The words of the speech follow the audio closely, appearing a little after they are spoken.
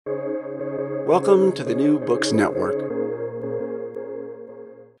Welcome to the New Books Network.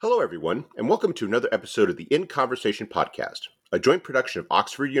 Hello, everyone, and welcome to another episode of the In Conversation podcast, a joint production of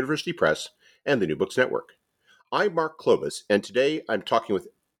Oxford University Press and the New Books Network. I'm Mark Clovis, and today I'm talking with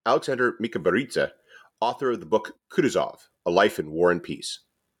Alexander Mikaberidze, author of the book Kutuzov, A Life in War and Peace.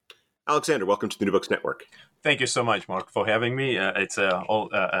 Alexander, welcome to the New Books Network. Thank you so much, Mark, for having me. It's a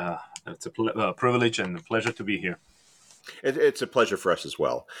privilege and a pleasure to be here. It's a pleasure for us as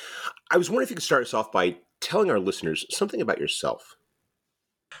well. I was wondering if you could start us off by telling our listeners something about yourself.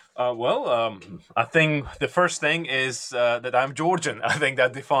 I think the first thing is that I'm Georgian. I think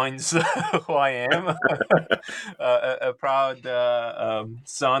that defines who I am. A proud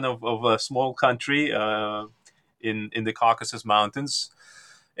son of a small country in the Caucasus Mountains.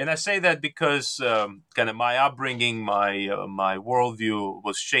 And I say that because kind of my upbringing, my worldview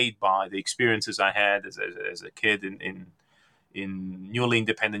was shaped by the experiences I had as a kid in newly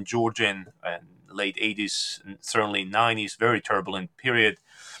independent Georgia and late 80s and certainly 90s, very turbulent period.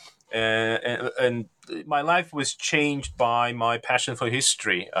 And my life was changed by my passion for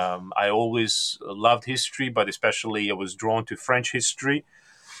history. I always loved history, but especially I was drawn to French history.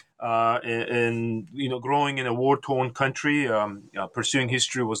 And growing in a war-torn country, pursuing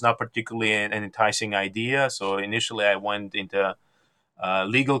history was not particularly an enticing idea. So initially, I went into a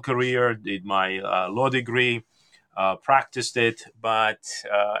legal career, did my law degree, practiced it. But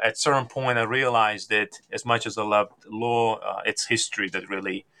at a certain point, I realized that as much as I loved law, it's history that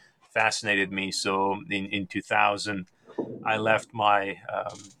really fascinated me. So in 2000, I left my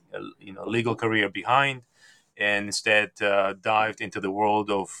legal career behind and instead dived into the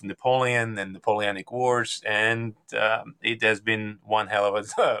world of Napoleon and Napoleonic Wars, and it has been one hell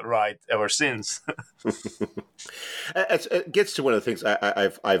of a ride ever since. It gets to one of the things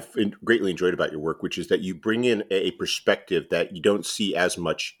I've greatly enjoyed about your work, which is that you bring in a perspective that you don't see as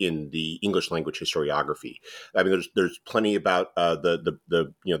much in the English language historiography. I mean, there's plenty about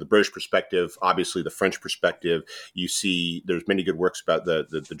the British perspective, obviously the French perspective. You see, there's many good works about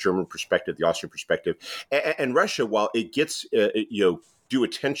the German perspective, the Austrian perspective, and Russia. While it gets due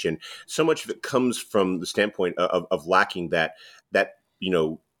attention, so much of it comes from the standpoint of lacking that. I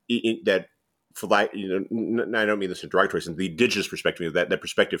don't mean this in a derogatory sense, the indigenous perspective, that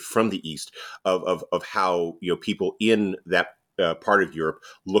perspective from the East of how people in that part of Europe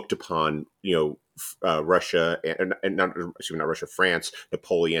looked upon Russia and not Russia, France,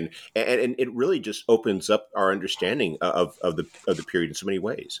 Napoleon, and it really just opens up our understanding of the period in so many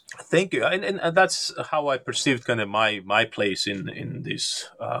ways. Thank you, and that's how I perceived kind of my place in this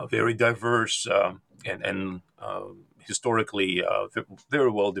very diverse and historically very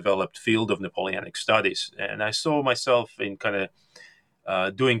well developed field of Napoleonic studies, and I saw myself in kind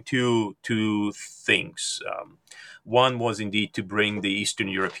of doing two things. One was indeed to bring the Eastern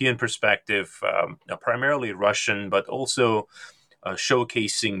European perspective, primarily Russian, but also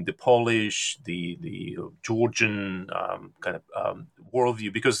showcasing the Polish, the Georgian kind of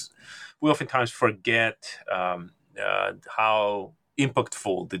worldview, because we oftentimes forget how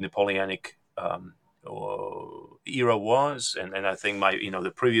impactful the Napoleonic era was, and I think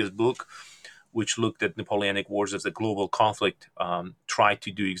the previous book, which looked at Napoleonic Wars as a global conflict, tried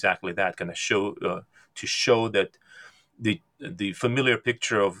to do exactly that, kind of show that the familiar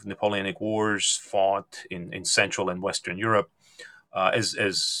picture of Napoleonic Wars fought in Central and Western Europe,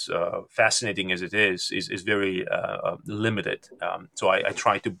 as fascinating as it is very limited. So I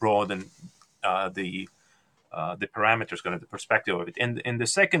try to broaden the parameters, kind of the perspective of it. And the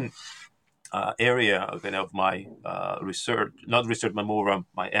second area of my not research, but more of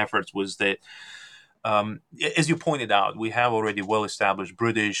my efforts was that, as you pointed out, we have already well-established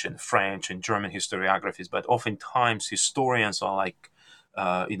British and French and German historiographies, but oftentimes historians are like,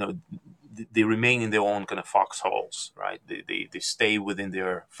 they remain in their own kind of foxholes, right? They stay within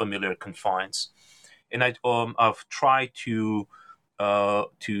their familiar confines, and I've tried to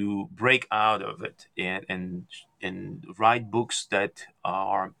break out of it and write books that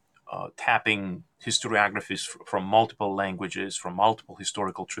are tapping historiographies from multiple languages, from multiple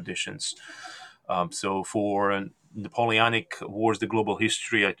historical traditions. So for Napoleonic Wars, the global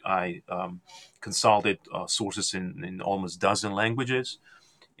history, I consulted sources in almost a dozen languages.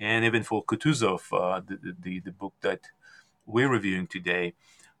 And even for Kutuzov, the book that we're reviewing today,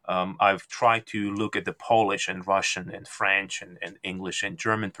 I've tried to look at the Polish and Russian and French and English and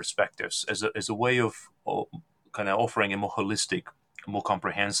German perspectives as a way of kind of offering a more holistic, more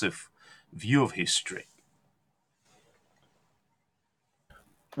comprehensive view of history.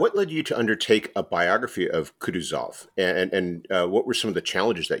 What led you to undertake a biography of Kutuzov, and what were some of the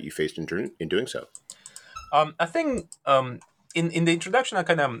challenges that you faced in doing so? I think in the introduction, I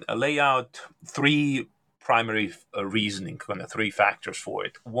kind of lay out three primary reasoning, kind of three factors for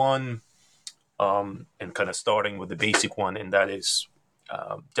it. One, and kind of starting with the basic one, and that is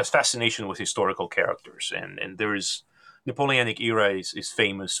just fascination with historical characters. And there is Napoleonic era is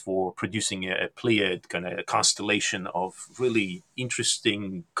famous for producing a pleiad, kind of a constellation of really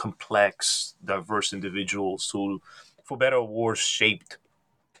interesting, complex, diverse individuals who, for better or worse, shaped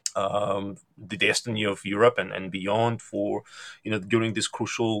the destiny of Europe and beyond for, during this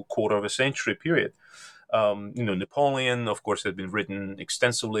crucial quarter of a century period. Napoleon, of course, had been written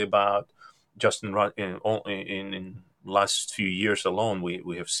extensively about. Just in last few years alone,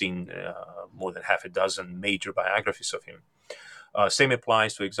 we have seen more than half a dozen major biographies of him. Same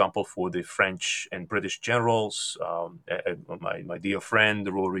applies, for example, for the French and British generals. My dear friend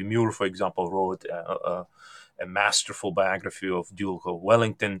Rory Muir, for example, wrote a masterful biography of Duke of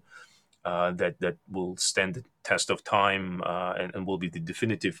Wellington that will stand the test of time and will be the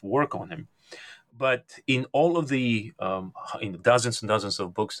definitive work on him. But in all of the in dozens and dozens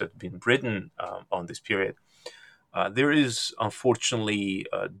of books that have been written on this period, there is unfortunately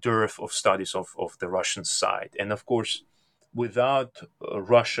a dearth of studies of the Russian side. And of course, without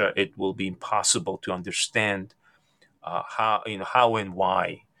Russia, it will be impossible to understand how and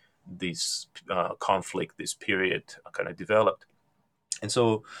why this conflict, this period, kind of developed. And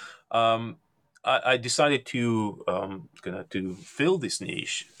so I decided to fill this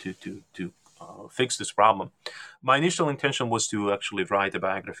niche to fix this problem. My initial intention was to actually write a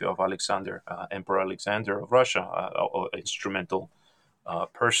biography of Alexander, Emperor Alexander of Russia, an instrumental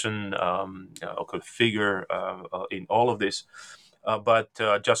person, a figure in all of this. But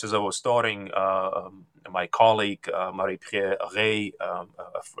just as I was starting, my colleague, Marie-Pierre Rey,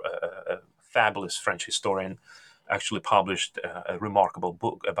 a fabulous French historian, actually published a remarkable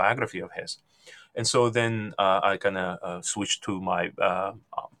book, a biography of his. And so then I kind of switched to my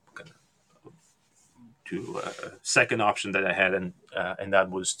second option that I had, and that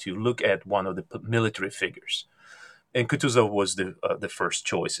was to look at one of the military figures. And Kutuzov was the first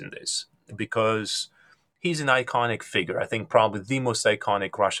choice in this because he's an iconic figure. I think probably the most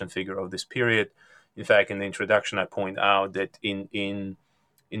iconic Russian figure of this period. In fact, in the introduction, I point out that in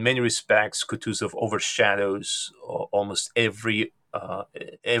many respects, Kutuzov overshadows almost everyone.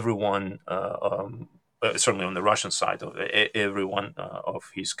 Certainly on the Russian side of everyone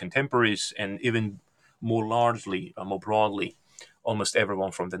of his contemporaries, and even more largely, more broadly, almost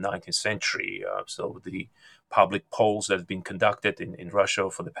everyone from the 19th century. So the public polls that have been conducted in Russia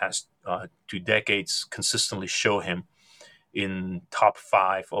for the past 2 decades consistently show him in top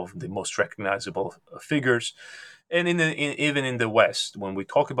 5 of the most recognizable figures. And even in the West, when we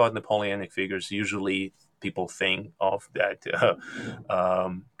talk about Napoleonic figures, usually people think of that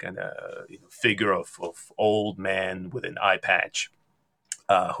kind of figure of old man with an eye patch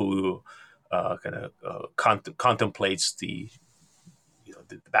who contemplates the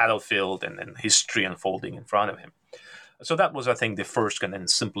battlefield and history unfolding in front of him. So that was, I think, the first and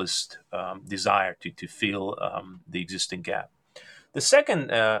simplest desire to fill the existing gap. The second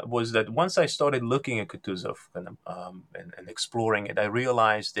was that once I started looking at Kutuzov and exploring it, I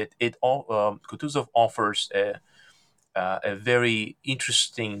realized that Kutuzov offers a very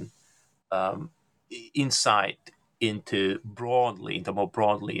interesting insight into more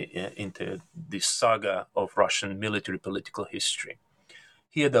broadly into the saga of Russian military political history.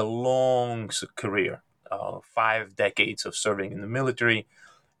 He had a long career, 5 decades of serving in the military,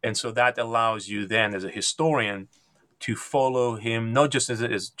 and so that allows you then, as a historian, to follow him not just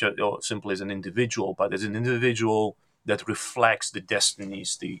simply as an individual, but as an individual that reflects the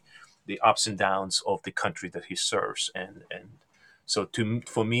destinies, the ups and downs of the country that he serves. And so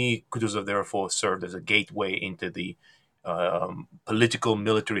for me, Kutuzov therefore served as a gateway into the political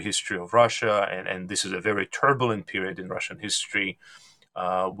military history of Russia, and this is a very turbulent period in Russian history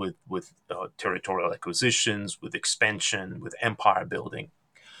with territorial acquisitions, with expansion, with empire building.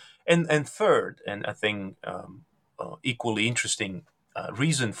 And third, and I think equally interesting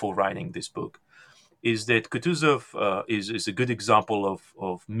reason for writing this book is that Kutuzov is a good example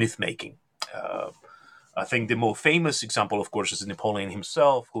of myth making. I think the more famous example, of course, is Napoleon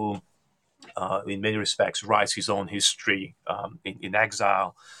himself, who in many respects writes his own history in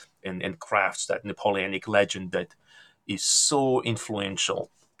exile and crafts that Napoleonic legend that is so influential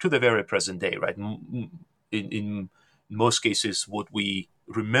to the very present day, right? In most cases, what we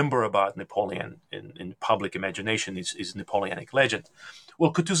remember about Napoleon in public imagination is Napoleonic legend.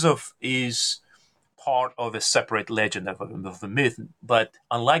 Well, Kutuzov is part of a separate legend of a myth, but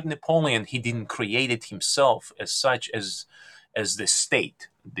unlike Napoleon, he didn't create it himself as such as the state,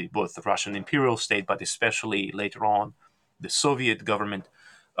 both the Russian imperial state, but especially later on the Soviet government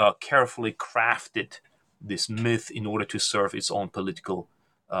carefully crafted this myth in order to serve its own political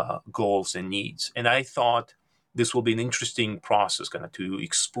goals and needs. And I thought this will be an interesting process, kind of to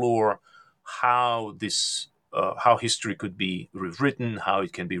explore how this how history could be rewritten, how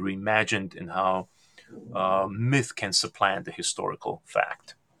it can be reimagined, and how myth can supplant the historical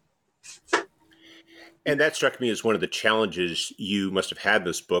fact. And that struck me as one of the challenges you must have had in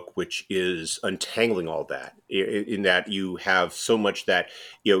this book, which is untangling all that. In that you have so much that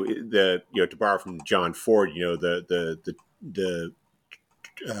to borrow from John Ford, the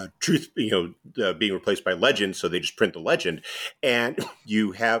truth, being replaced by legend, so they just print the legend, and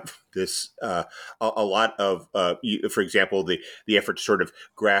you have this a lot of, for example, the effort to sort of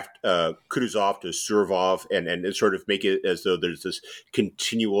graft Kutuzov to Surovov, and sort of make it as though there's this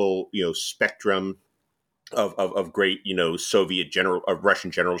continual spectrum of great Soviet of Russian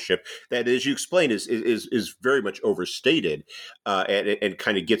generalship that, as you explained, is very much overstated, and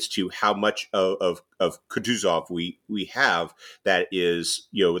kind of gets to how much of Kutuzov we have that is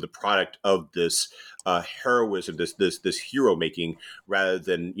the product of this heroism, this hero making, rather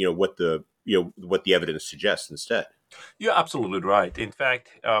than what the evidence suggests instead. You're absolutely right. In fact,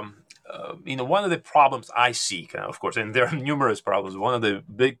 one of the problems I see, of course, and there are numerous problems. One of the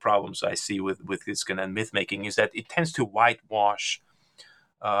big problems I see with this kind of myth making is that it tends to whitewash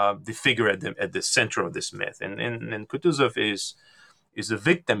the figure at the center of this myth, and Kutuzov is a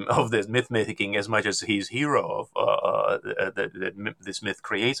victim of this myth making as much as he's hero of that this myth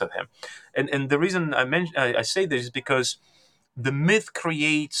creates of him. And the reason I say this is because the myth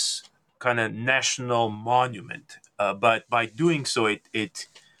creates kind of national monument, but by doing so,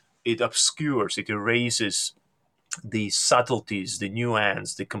 it obscures, it erases the subtleties, the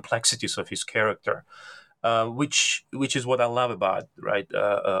nuance, the complexities of his character, which is what I love about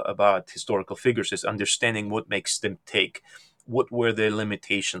about historical figures, is understanding what makes them tick, what were their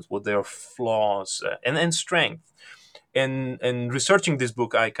limitations, what their flaws, and strength. And researching this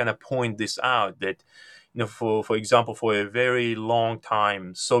book, I kind of point this out that, for example, for a very long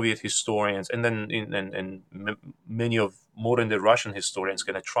time, Soviet historians and then many of modern day Russian historians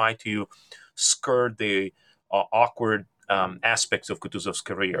kind of try to skirt the awkward aspects of Kutuzov's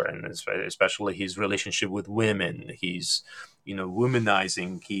career, and especially his relationship with women, his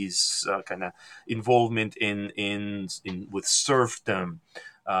womanizing, his kind of involvement in with serfdom.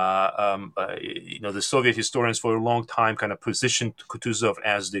 The Soviet historians for a long time kind of positioned Kutuzov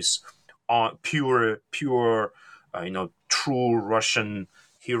as this pure, true Russian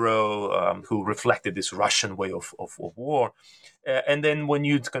hero who reflected this Russian way of war. And then when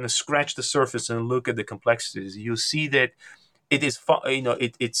you kind of scratch the surface and look at the complexities, you see that it is,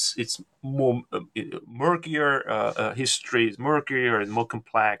 it's more murkier. History is murkier and more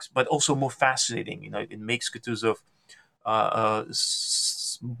complex, but also more fascinating. It makes Kutuzov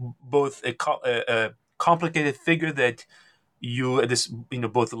both a complicated figure that you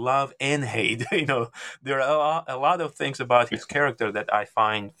both love and hate. There are a lot of things about his character that I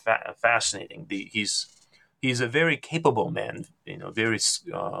find fascinating. He's a very capable man, very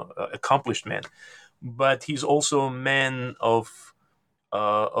accomplished man, but he's also a man of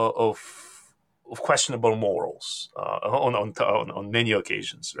questionable morals on many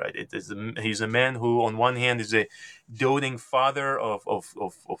occasions. Right? He's a man who, on one hand, is a doting father of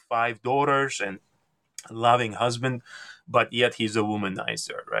 5 daughters and loving husband, but yet he's a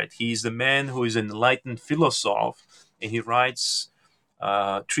womanizer, right? He's a man who is an enlightened philosopher, and he writes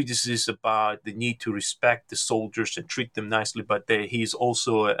treatises about the need to respect the soldiers and treat them nicely, but he's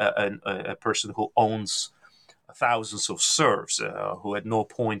also a person who owns thousands of serfs, who at no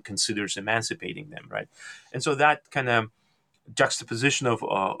point considers emancipating them, right? And so that kind of juxtaposition of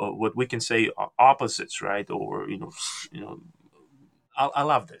what we can say are opposites, right? Or I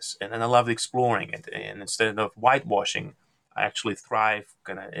love this, and I love exploring it. And instead of whitewashing, I actually thrive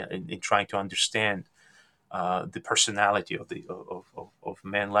kind of in trying to understand the personality of a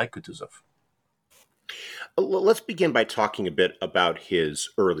man like Kutuzov. Let's begin by talking a bit about his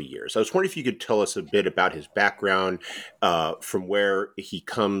early years. I was wondering if you could tell us a bit about his background, from where he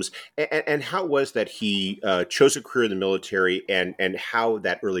comes, and how it was that he chose a career in the military, and how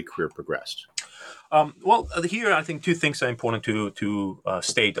that early career progressed. Here I think 2 things are important to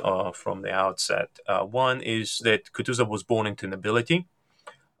state from the outset. One is that Kutuzov was born into nobility.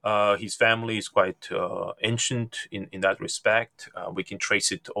 His family is quite ancient in that respect. We can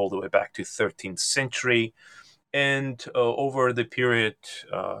trace it all the way back to 13th century. And over the period,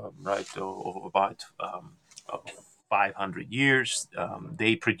 of about 500 years,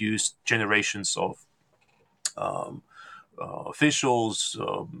 they produced generations of officials,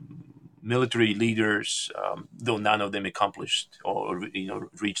 military leaders, though none of them accomplished or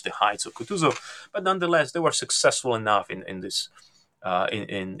reached the heights of Kutuzov, but nonetheless they were successful enough in this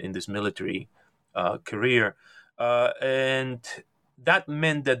in this military career, and that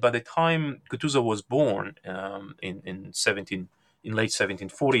meant that by the time Kutuzov was born in late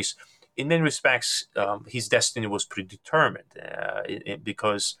 1740s, in many respects his destiny was predetermined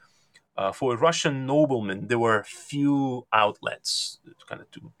because. For a Russian nobleman, there were few outlets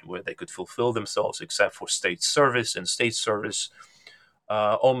where they could fulfill themselves, except for state service, and state service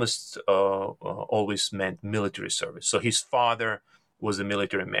almost always meant military service. So his father was a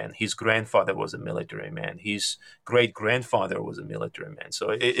military man, his grandfather was a military man, his great grandfather was a military man.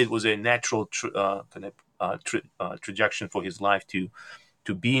 So it was a natural trajectory for his life to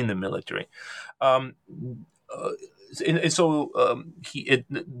be in the military. And so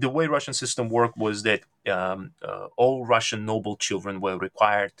the way Russian system worked was that all Russian noble children were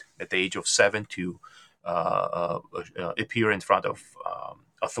required at the age of 7 to appear in front of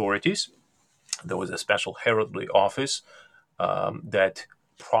authorities. There was a special heraldry office that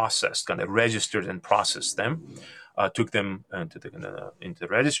processed, registered and processed them, took them into the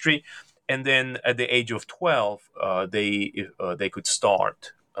registry, and then at the age of 12, they could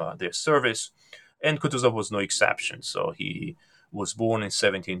start their service. And Kutuzov was no exception. So he was born in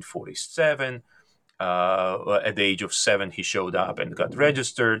 1747. At the age of 7, he showed up and got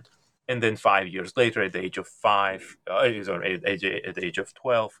registered. And then 5 years later, at the age of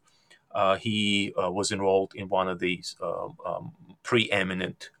 12, he was enrolled in one of these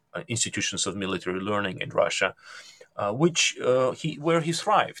preeminent institutions of military learning in Russia, where he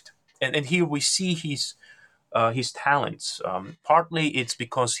thrived. And here we see his talents. Partly it's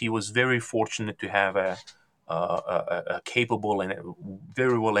because he was very fortunate to have a capable and a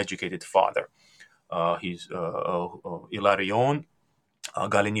very well-educated father. He's Ilarion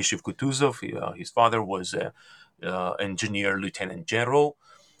Golenishev Kutuzov. His father was an engineer, lieutenant general.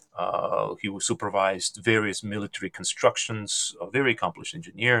 He supervised various military constructions, a very accomplished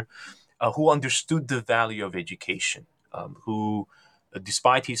engineer who understood the value of education, who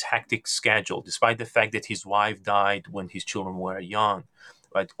despite his hectic schedule, despite the fact that his wife died when his children were young,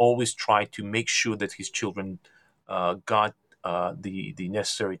 right, always tried to make sure that his children got the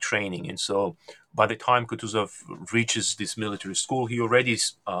necessary training. And so by the time Kutuzov reaches this military school, he already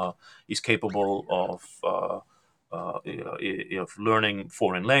is capable of learning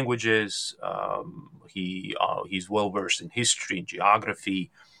foreign languages. He's well-versed in history, in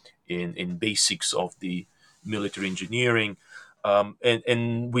geography, in basics of the military engineering.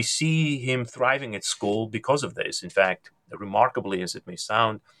 And we see him thriving at school because of this. In fact, remarkably as it may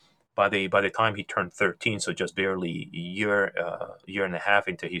sound, by the time he turned 13, so just barely a year and a half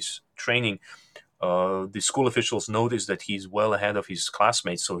into his training, the school officials noticed that he's well ahead of his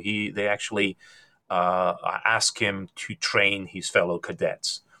classmates. So they actually asked him to train his fellow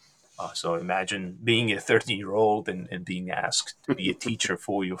cadets. So imagine being a 13-year-old and being asked to be a teacher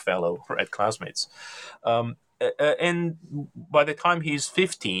for your fellow classmates. And by the time he's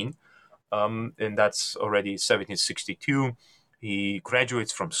 15, and that's already 1762, he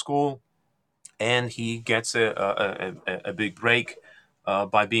graduates from school, and he gets a big break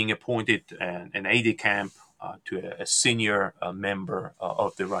by being appointed an aide-de-camp to a senior member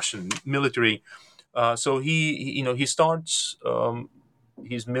of the Russian military. So he starts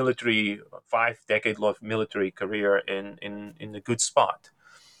his military 5-decade-long military career in a good spot.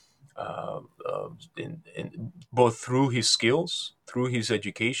 In both through his skills, through his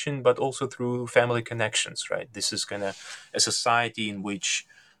education, but also through family connections, right? This is a society in which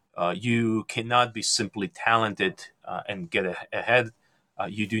you cannot be simply talented and get ahead.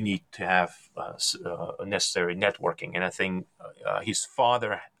 You do need to have necessary networking. And I think his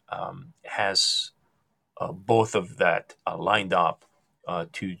father has both of that lined up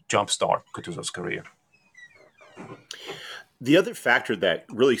to jumpstart Kutuzov's career. The other factor that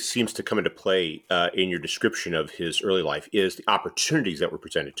really seems to come into play in your description of his early life is the opportunities that were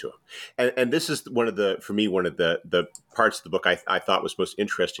presented to him. And this is one of the parts of the book I thought was most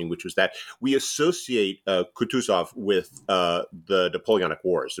interesting, which was that we associate Kutuzov with the Napoleonic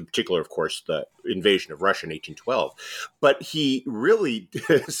Wars, in particular, of course, the invasion of Russia in 1812. But he really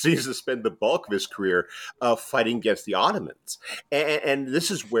seems to spend the bulk of his career fighting against the Ottomans. And this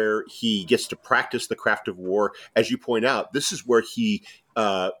is where he gets to practice the craft of war. As you point out, this is where he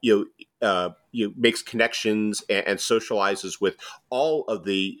makes connections and socializes with all of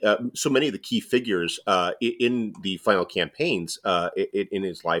the so many of the key figures in the final campaigns in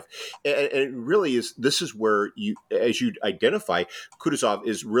his life, and it really is. This is where as you identify, Kutuzov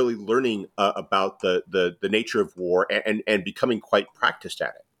is really learning about the nature of war and becoming quite practiced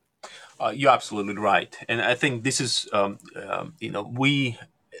at it. You're absolutely right, and I think this is we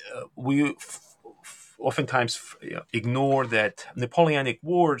oftentimes ignore that Napoleonic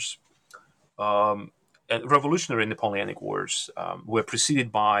Wars, and revolutionary Napoleonic Wars, were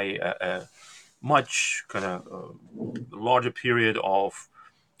preceded by a much kind of larger period of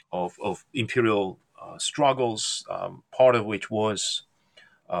imperial struggles, part of which was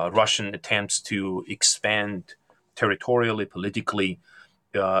Russian attempts to expand territorially, politically,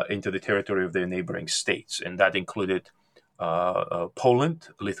 into the territory of their neighboring states, and that included Poland,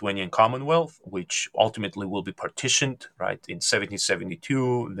 Lithuanian Commonwealth, which ultimately will be partitioned, right, in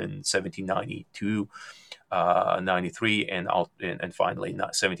 1772, then 1792, 93, and finally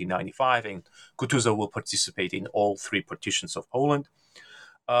 1795. And Kutuzov will participate in all three partitions of Poland.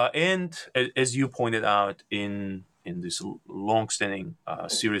 And as you pointed out, in this long-standing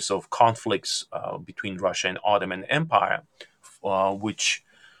series of conflicts between Russia and Ottoman Empire, which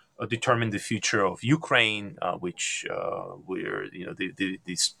determined the future of Ukraine, which were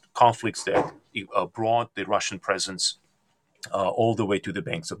these conflicts that brought the Russian presence all the way to the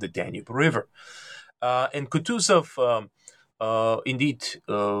banks of the Danube River. And Kutuzov indeed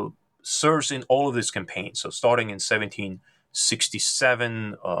serves in all of these campaigns. So starting in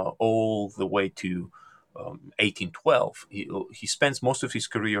 1767 all the way to 1812, he spends most of his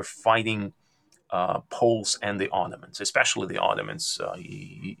career fighting Poles and the Ottomans, especially the Ottomans.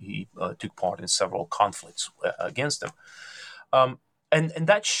 He took part in several conflicts against them. And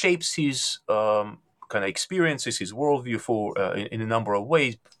that shapes his kind of experiences, his worldview in a number of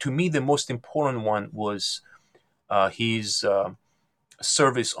ways. To me, the most important one was his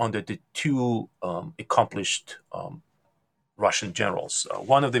service under the two accomplished Russian generals.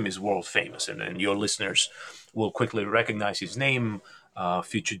 One of them is world famous, and your listeners will quickly recognize his name,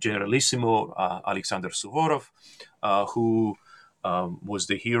 future Generalissimo Alexander Suvorov, who was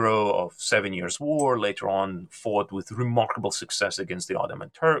the hero of 7 Years' War, later on fought with remarkable success against the Ottoman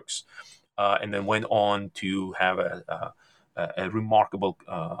Turks, and then went on to have a remarkable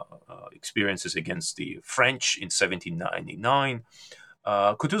experiences against the French in 1799.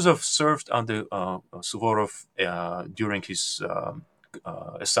 Kutuzov served under Suvorov during his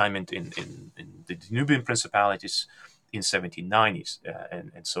assignment in the Danubian Principalities in 1790s,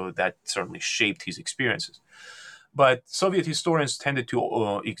 and so that certainly shaped his experiences. But Soviet historians tended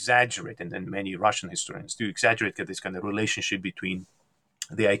to exaggerate, and then many Russian historians do exaggerate this kind of relationship between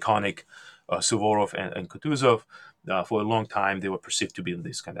the iconic Suvorov and Kutuzov. For a long time, they were perceived to be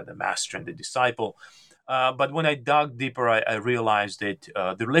this kind of the master and the disciple. But when I dug deeper, I realized that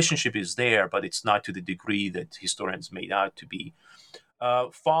the relationship is there, but it's not to the degree that historians made out to be.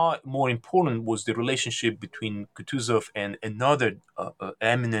 Far more important was the relationship between Kutuzov and another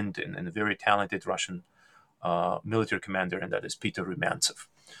eminent and very talented Russian military commander, and that is Peter Rumyantsev.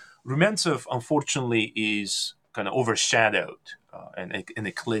 Rumyantsev, unfortunately, is kind of overshadowed and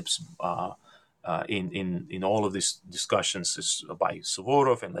eclipsed in all of these discussions by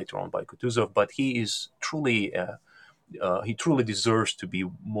Suvorov and later on by Kutuzov, but he truly deserves to be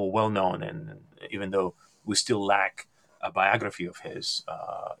more well known. And even though we still lack a biography of his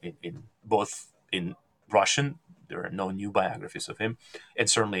in both in Russian, there are no new biographies of him, and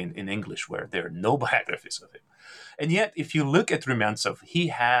certainly in English, where there are no biographies of him. And yet, if you look at Rumyantsev, he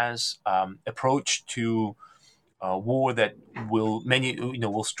has approach to war that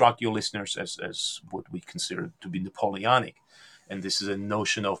will struck your listeners as what we consider to be Napoleonic. And this is a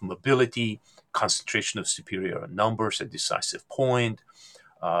notion of mobility, concentration of superior numbers at decisive point.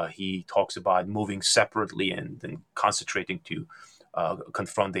 He talks about moving separately and then concentrating to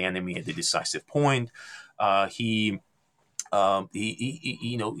confront the enemy at the decisive point. He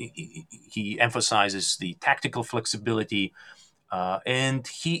emphasizes the tactical flexibility, and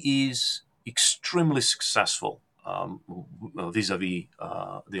he is extremely successful vis-a-vis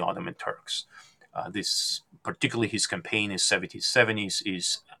the Ottoman Turks. This, particularly his campaign in 1770s,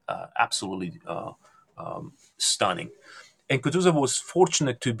 is absolutely stunning. And Kutuzov was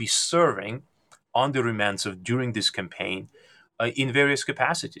fortunate to be serving under Rumyantsev during this campaign in various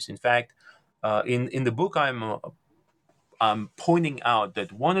capacities. In fact, in the book, I'm pointing out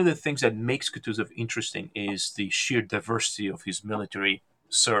that one of the things that makes Kutuzov interesting is the sheer diversity of his military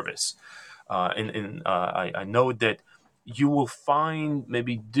service. I know that you will find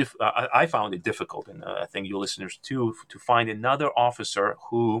I found it difficult, and I think your listeners too, to find another officer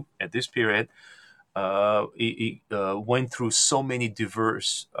who, at this period, went through so many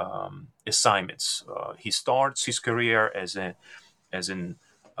diverse assignments. He starts his career as an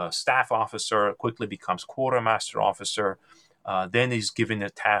staff officer, quickly becomes quartermaster officer, then is given the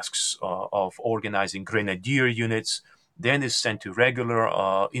tasks of organizing grenadier units, then is sent to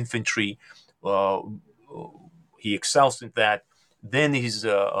regular infantry. He excels in that. Then he's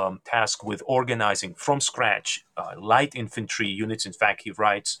tasked with organizing from scratch light infantry units. In fact, he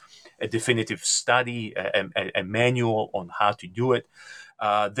writes a definitive study, a manual on how to do it.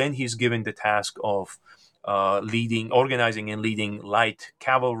 Then he's given the task of organizing and leading light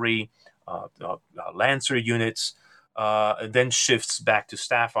cavalry, lancer units, then shifts back to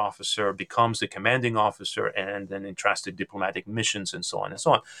staff officer, becomes the commanding officer, and then entrusted diplomatic missions and so on and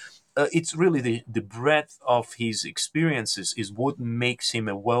so on. It's really the breadth of his experiences is what makes him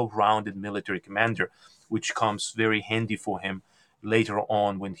a well-rounded military commander, which comes very handy for him later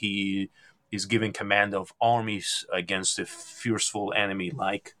on when he is given command of armies against a fearful enemy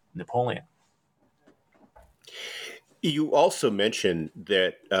like Napoleon. You also mentioned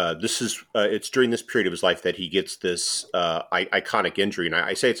that it's during this period of his life that he gets this iconic injury, and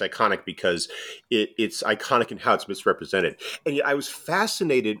I say it's iconic because it's iconic in how it's misrepresented. And yet I was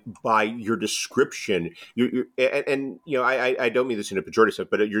fascinated by your description, and I don't mean this in a pejorative sense,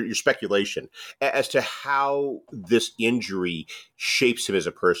 but your speculation as to how this injury shapes him as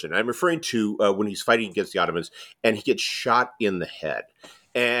a person. I'm referring to when he's fighting against the Ottomans and he gets shot in the head.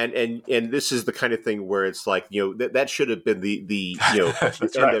 And this is the kind of thing where it's like, that should have been the That's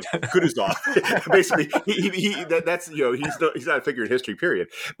end right. of Kutuzov. Basically, he's not a figure in history, period.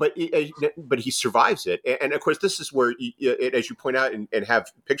 But he survives it, and of course, this is where, as you point out and have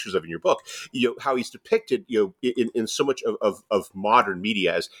pictures of in your book, how he's depicted, in so much of modern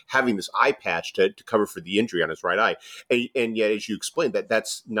media as having this eye patch to cover for the injury on his right eye, and yet, as you explained,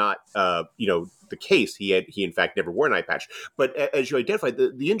 that's not the case. He in fact never wore an eye patch. But as you identified,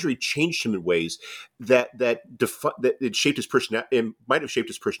 the injury changed him in ways that it shaped his personality. It might have shaped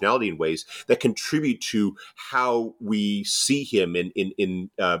his personality in ways that contribute to how we see him in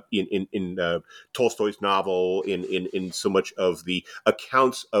Tolstoy's novel, in so much of the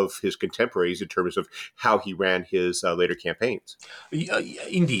accounts of his contemporaries in terms of how he ran his later campaigns.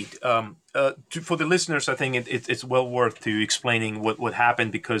 Indeed. For the listeners, I think it's well worth to explaining what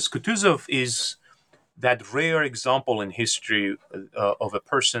happened, because Kutuzov is that rare example in history of a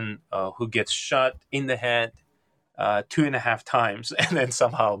person who gets shot in the head 2.5 times and then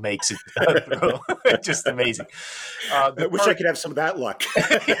somehow makes it through. Just amazing. I wish I could have some of that luck.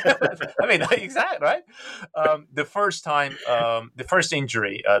 I mean, exactly, right? The first time, the first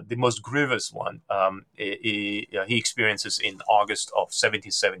injury, the most grievous one, he experiences in August of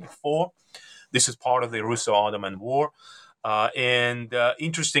 1774. This is part of the Russo-Ottoman War. And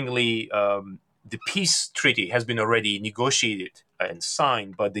interestingly, the peace treaty has been already negotiated and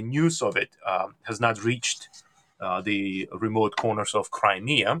signed, but the news of it has not reached the remote corners of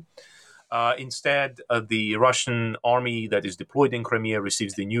Crimea. Instead, the Russian army that is deployed in Crimea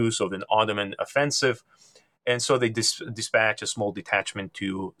receives the news of an Ottoman offensive, and so they dispatch a small detachment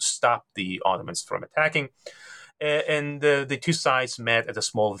to stop the Ottomans from attacking. And the two sides met at a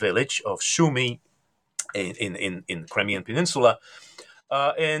small village of Shumi in Crimean Peninsula.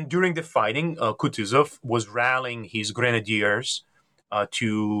 And during the fighting, Kutuzov was rallying his grenadiers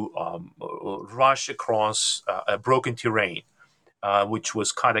to rush across a broken terrain, which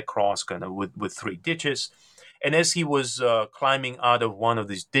was cut across kind of with 3 ditches. And as he was climbing out of one of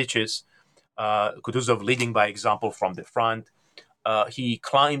these ditches, Kutuzov leading by example from the front, he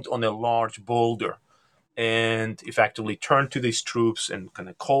climbed on a large boulder and effectively turned to these troops and kind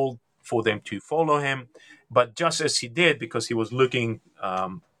of called for them to follow him. But just as he did, because he was looking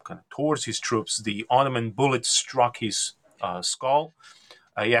kind of towards his troops, the Ottoman bullet struck his skull.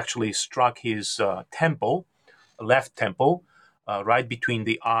 He actually struck his left temple, right between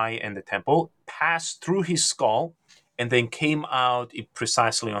the eye and the temple, passed through his skull, and then came out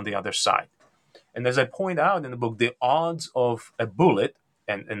precisely on the other side. And as I point out in the book, the odds of a bullet,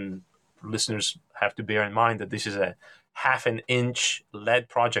 and listeners have to bear in mind that this is a 1/2 inch lead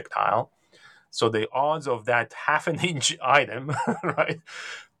projectile. So the odds of that 1/2 inch item, right,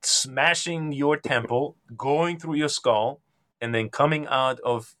 smashing your temple, going through your skull, and then coming out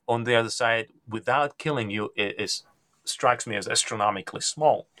on the other side without killing you strikes me as astronomically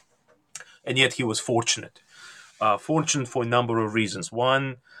small. And yet he was fortunate. Fortunate for a number of reasons.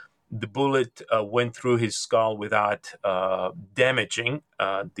 One, the bullet went through his skull without damaging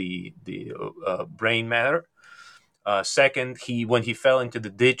the brain matter. Second, when he fell into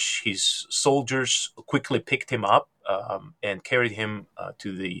the ditch, his soldiers quickly picked him up and carried him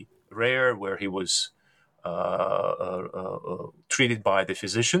to the rear, where he was treated by the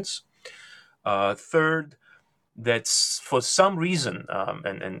physicians. Third, that's for some reason,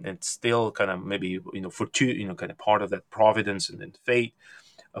 and still kind of maybe kind of part of that providence and then fate.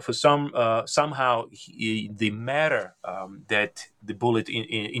 somehow the matter that the bullet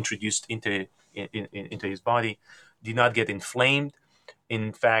introduced into his body did not get inflamed.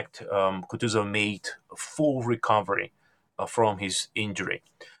 In fact, Kutuzov made a full recovery from his injury.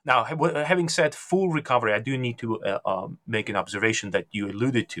 Now, having said full recovery, I do need to make an observation that you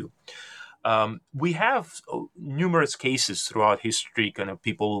alluded to. We have numerous cases throughout history, kind of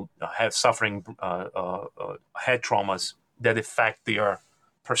people have suffering head traumas that affect their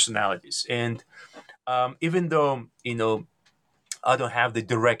personalities. And even though, I don't have the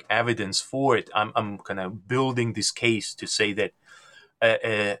direct evidence for it, I'm kind of building this case to say that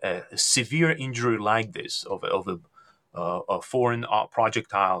a severe injury like this of a foreign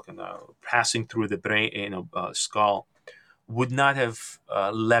projectile kind of passing through the brain, skull, would not have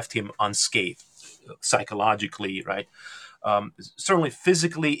left him unscathed psychologically, right? Certainly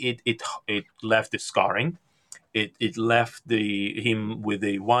physically, it left the scarring. It left him with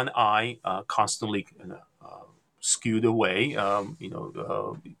the one eye constantly skewed away.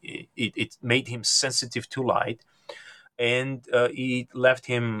 It made him sensitive to light, and it left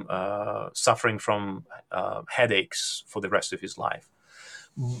him suffering from headaches for the rest of his life.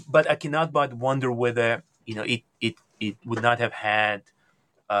 But I cannot but wonder whether it would not have had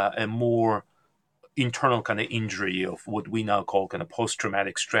a more internal kind of injury of what we now call kind of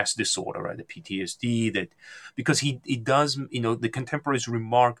post-traumatic stress disorder, right? The PTSD, that because it does, the contemporaries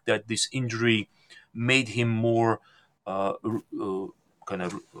remark that this injury made him more kind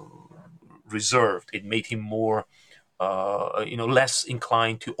of reserved. It made him more, less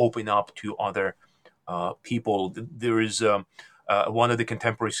inclined to open up to other people. There is one of the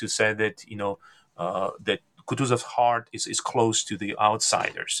contemporaries who said that, that Kutuzov's heart is close to the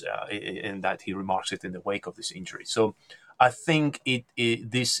outsiders, and that he remarks it in the wake of this injury. So I think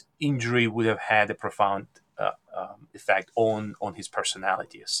this injury would have had a profound effect on his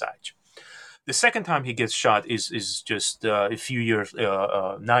personality as such. The second time he gets shot is just a few years,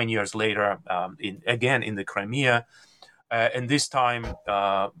 9 years later, again in the Crimea. And this time,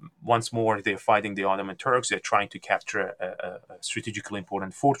 once more, they're fighting the Ottoman Turks. They're trying to capture a strategically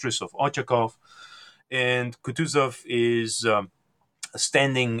important fortress of Ochakov. And Kutuzov is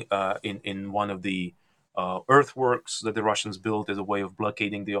standing in one of the earthworks that the Russians built as a way of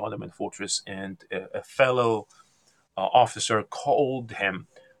blockading the Ottoman fortress. And a fellow officer called him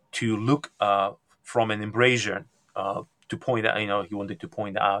to look from an embrasure to point out, he wanted to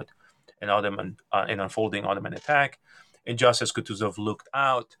point out an unfolding Ottoman attack. And just as Kutuzov looked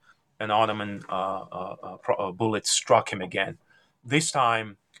out, an Ottoman bullet struck him again. This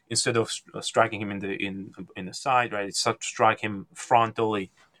time, instead of striking him in the side, right, it struck him frontally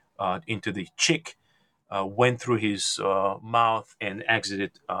into the cheek, went through his mouth, and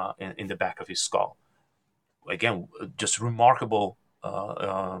exited in the back of his skull. Again, just remarkable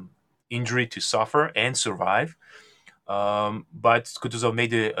injury to suffer and survive. But Kutuzov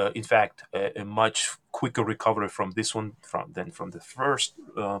made, in fact, a much quicker recovery from this one than from the first.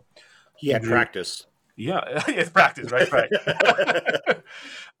 He had practice. Yeah, he had practice, right.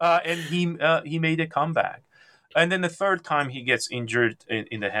 And he made a comeback. And then the third time he gets injured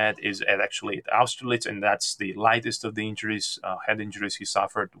in the head is actually at Austerlitz, and that's the lightest of the injuries, head injuries he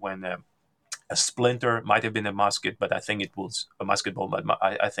suffered when a splinter, might have been a musket, but I think it was a musket ball, but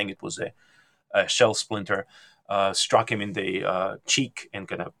I think it was a shell splinter, struck him in the cheek and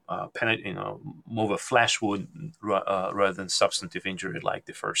kind of move a flesh wound rather than substantive injury like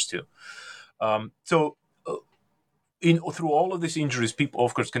the first two. Through all of these injuries, people,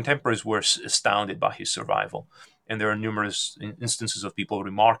 of course, contemporaries were astounded by his survival. And there are numerous instances of people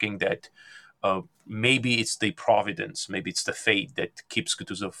remarking that maybe it's the providence, maybe it's the fate that keeps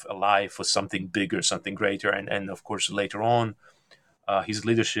Kutuzov alive for something bigger, something greater. And of course, later on, his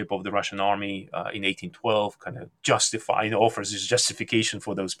leadership of the Russian army in 1812 kind of offers his justification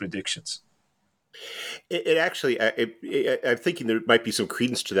for those predictions. It actually, I'm thinking there might be some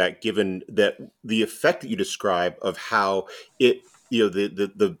credence to that, given that the effect that you describe of how it,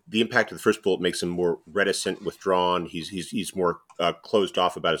 the impact of the first bullet makes him more reticent, withdrawn. He's more closed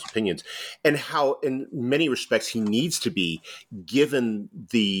off about his opinions, and how, in many respects, he needs to be, given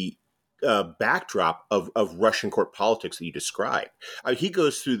the backdrop of Russian court politics that you describe. He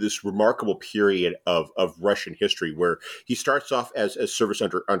goes through this remarkable period of Russian history where he starts off as service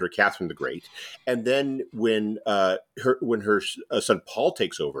under Catherine the Great, and then when her son Paul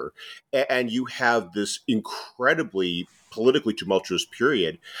takes over, and you have this incredibly politically tumultuous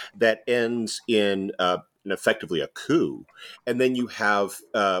period that ends in effectively a coup, and then you have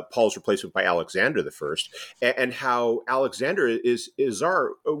Paul's replacement by Alexander the First, and how Alexander is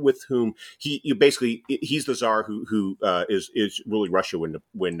czar with whom he's the czar who is ruling Russia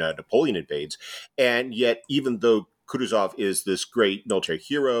when Napoleon invades, and yet even though Kutuzov is this great military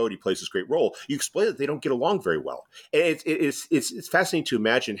hero and he plays this great role, you explain that they don't get along very well, and it's fascinating to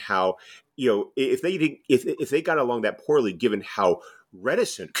imagine how, if they got along that poorly, given how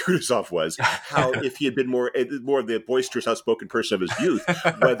reticent Kutuzov was, how if he had been more of the boisterous, outspoken person of his youth,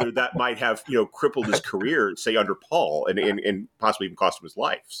 whether that might have crippled his career, say under Paul, and possibly even cost him his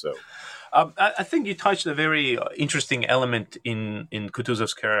life. So, I think you touched a very interesting element in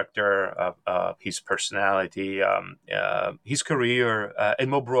Kutuzov's character, his personality, his career,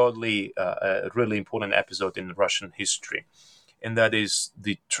 and more broadly, a really important episode in Russian history, and that is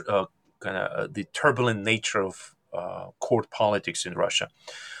the the turbulent nature of court politics in Russia.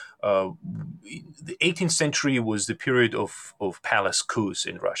 The 18th century was the period of palace coups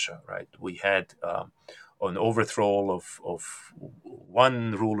in Russia, right? We had an overthrow of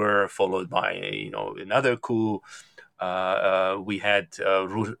one ruler followed by another coup. We had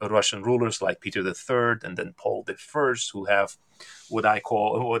Russian rulers like Peter III and then Paul I, who have what I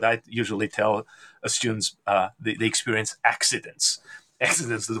usually tell students, they experience accidents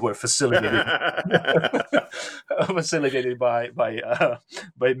that were facilitated by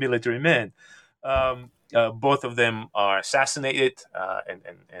military men. Both of them are assassinated, and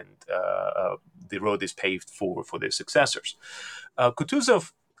the road is paved for their successors.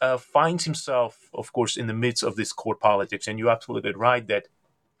 Kutuzov finds himself, of course, in the midst of this court politics, and you're absolutely right that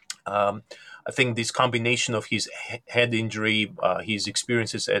I think this combination of his head injury, his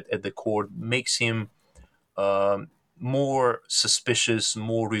experiences at the court, makes him more suspicious,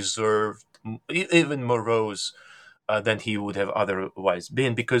 more reserved, even morose than he would have otherwise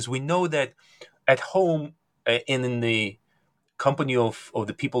been, because we know that at home and in the company of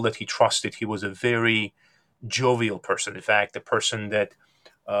the people that he trusted, he was a very jovial person. In fact, a person that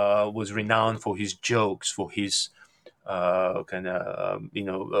was renowned for his jokes, for his a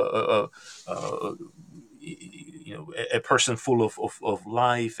person full of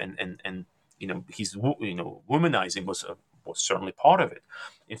life, and his womanizing was certainly part of it.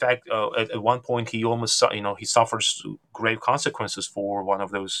 In fact, at one point he almost he suffers grave consequences for one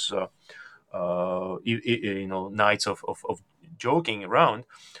of those nights of joking around,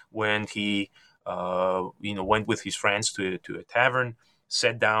 when he went with his friends to a tavern,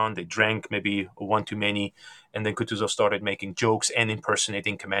 sat down, they drank maybe one too many, and then Kutuzov started making jokes and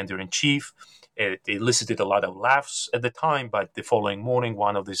impersonating commander-in-chief. It elicited a lot of laughs at the time, but the following morning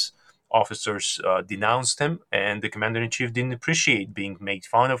one of these officers denounced him, and the commander-in-chief didn't appreciate being made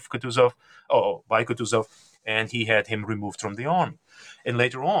fun of by Kutuzov, and he had him removed from the army. And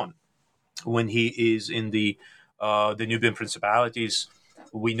later on, when he is in the Nubian principalities,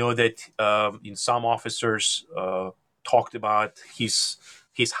 we know that some officers talked about his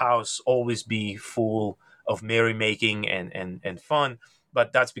house always be full of merrymaking and fun,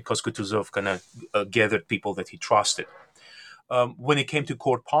 but that's because Kutuzov kind of gathered people that he trusted. When it came to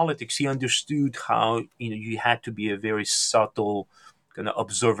court politics, he understood how you had to be a very subtle, kind of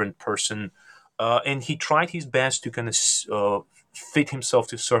observant person, and he tried his best to kind of fit himself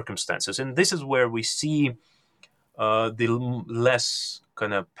to circumstances. And this is where we see the less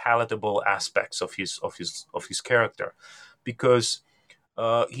kind of palatable aspects of his character, because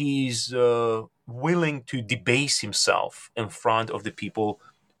he's willing to debase himself in front of the people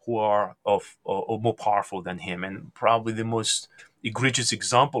who are more powerful than him. And probably the most egregious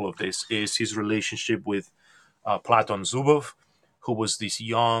example of this is his relationship with Platon Zubov, who was this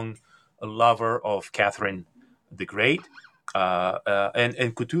young lover of Catherine the Great.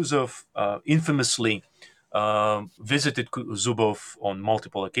 And Kutuzov infamously visited Zubov on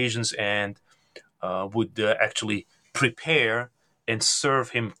multiple occasions and would actually prepare and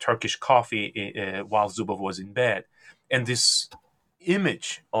serve him Turkish coffee while Zubov was in bed. And this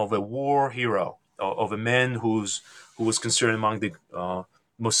image of a war hero, of a man who was considered among the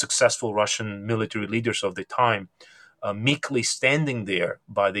most successful Russian military leaders of the time, meekly standing there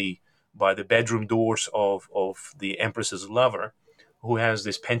by the bedroom doors of the Empress's lover, who has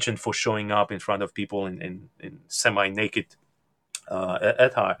this penchant for showing up in front of people in semi-naked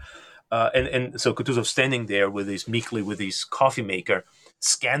attire. And so Kutuzov standing there with his coffee maker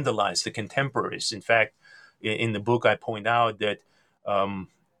scandalized the contemporaries. In fact, in the book, I point out that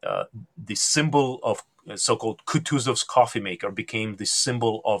the symbol of so-called Kutuzov's coffee maker became the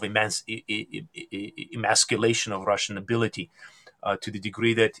symbol of emasculation of Russian nobility, to the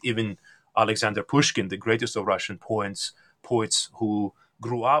degree that even Alexander Pushkin, the greatest of Russian poets who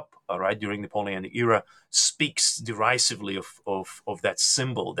grew up, right, during the Napoleonic era, speaks derisively of that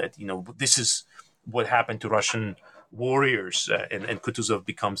symbol, that, this is what happened to Russian warriors, and Kutuzov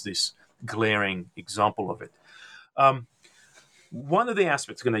becomes this glaring example of it. One of the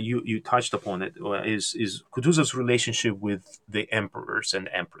aspects, you touched upon it, is Kutuzov's relationship with the emperors and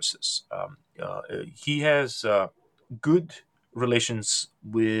empresses. He has good relations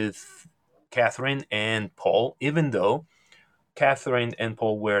with Catherine and Paul, even though Catherine and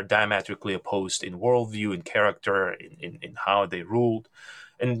Paul were diametrically opposed in worldview, in character, in how they ruled.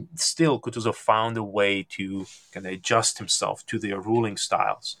 And still, Kutuzov found a way to kind of adjust himself to their ruling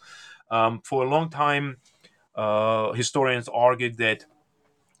styles. For a long time, historians argued that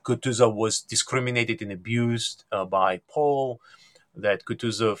Kutuzov was discriminated and abused by Paul, that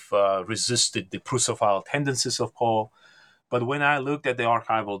Kutuzov resisted the Prussophile tendencies of Paul. But when I looked at the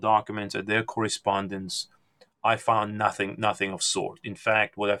archival documents, at their correspondence, I found nothing of sort. In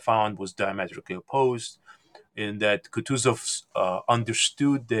fact, what I found was diametrically opposed, in that Kutuzov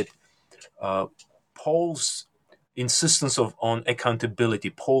understood that Paul's insistence on accountability,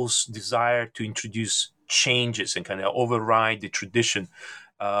 Paul's desire to introduce changes and kind of override the tradition,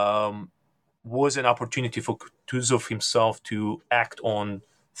 was an opportunity for Kutuzov himself to act on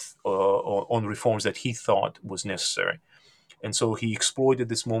reforms that he thought was necessary. And so he exploited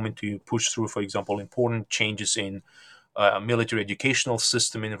this moment to push through, for example, important changes in military educational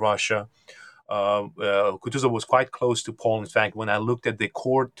system in Russia. Kutuzov was quite close to Paul. In fact, when I looked at the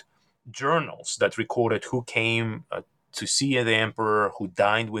court journals that recorded who came to see the emperor, who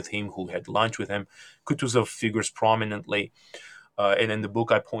dined with him, who had lunch with him, Kutuzov figures prominently. And in the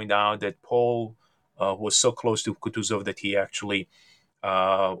book, I point out that Paul was so close to Kutuzov that he actually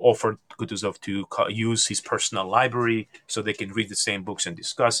offered Kutuzov to use his personal library so they can read the same books and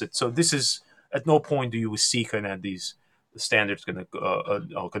discuss it. So this is, at no point do you see kind of these standards, kind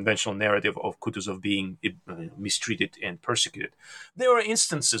of conventional narrative of Kutuzov being mistreated and persecuted. There were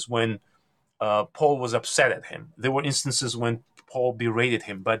instances when Paul was upset at him. There were instances when Paul berated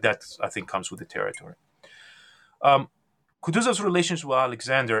him, but that, I think, comes with the territory. Kutuzov's relationship with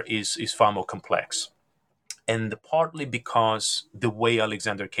Alexander is far more complex, and partly because the way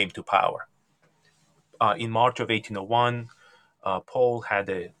Alexander came to power. In March of 1801, Paul had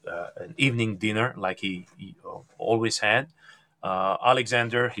an evening dinner like he always had.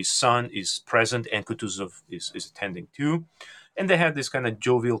 Alexander, his son, is present, and Kutuzov is attending too. And they had this kind of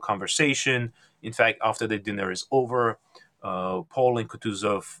jovial conversation. In fact, after the dinner is over, Paul and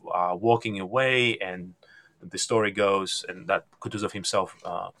Kutuzov are walking away, and the story goes, and that Kutuzov himself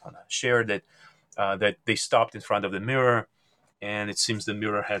kind of shared that they stopped in front of the mirror, and it seems the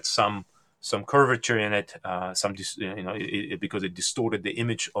mirror had some curvature in it, because it distorted the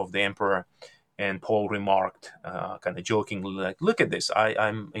image of the emperor. And Paul remarked, kind of jokingly, like, "Look at this!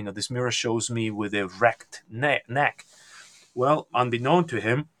 I'm this mirror shows me with a wrecked neck." Well, unbeknown to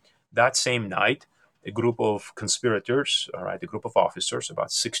him, that same night, a group of conspirators, a group of officers,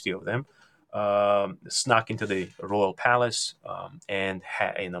 about 60 of them, snuck into the royal palace and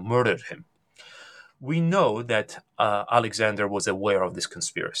murdered him. We know that Alexander was aware of this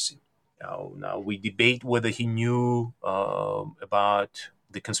conspiracy. Now we debate whether he knew about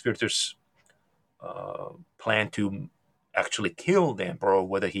the conspirators' plan to actually kill the emperor, or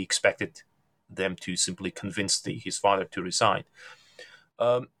whether he expected them to simply convince his father to resign.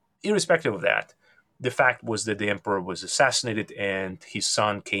 Irrespective of that, the fact was that the emperor was assassinated, and his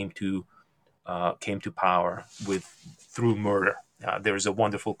son came to power through murder. There is a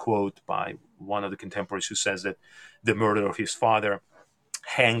wonderful quote by one of the contemporaries who says that the murder of his father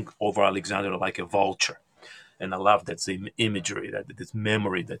hung over Alexander like a vulture. And I love that same imagery, that this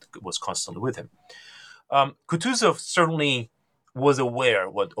memory that was constantly with him. Kutuzov certainly was aware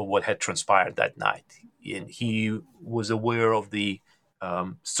of what had transpired that night, and he was aware of the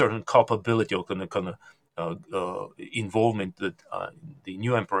certain culpability or kind of involvement that the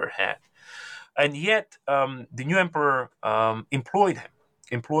new emperor had. And yet, the new emperor employed him.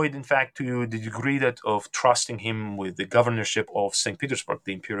 Employed, in fact, to the degree of trusting him with the governorship of St. Petersburg,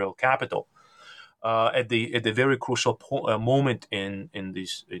 the imperial capital, at the very crucial moment in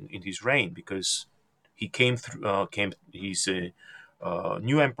his reign, because he he's a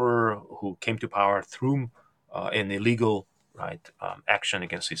new emperor who came to power through an illegal action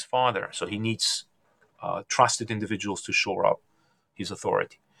against his father. So he needs trusted individuals to shore up his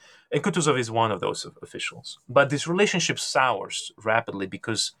authority. And Kutuzov is one of those officials. But this relationship sours rapidly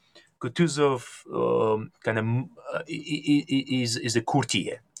because Kutuzov is a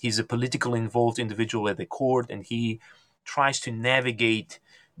courtier. He's a politically involved individual at the court, and he tries to navigate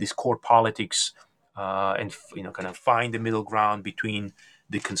this court politics and kind of find the middle ground between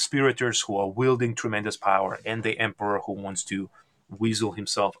the conspirators who are wielding tremendous power and the emperor who wants to weasel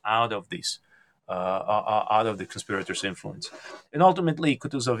himself out of this, out of the conspirators' influence. And ultimately,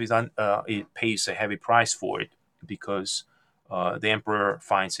 Kutuzov it pays a heavy price for it because the emperor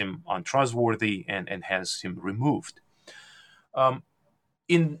finds him untrustworthy and has him removed.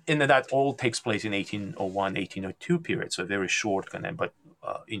 In that all takes place in 1801, 1802 period, so a very short but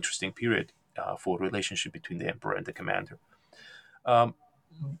interesting period for relationship between the emperor and the commander.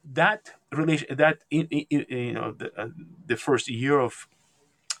 That relation, the first year of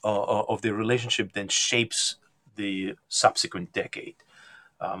the relationship then shapes the subsequent decade.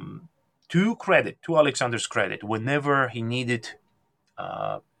 To Alexander's credit, whenever he needed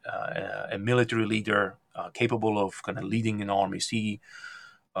a military leader capable of kind of leading an army, he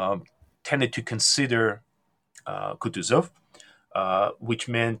tended to consider Kutuzov, which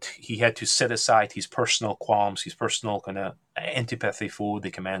meant he had to set aside his personal qualms, his personal kind of antipathy for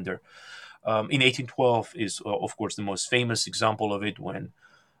the commander. In 1812 is, of course, the most famous example of it when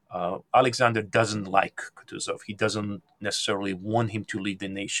Alexander doesn't like Kutuzov. He doesn't necessarily want him to lead the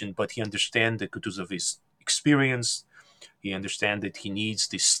nation, but he understands that Kutuzov is experienced. He understands that he needs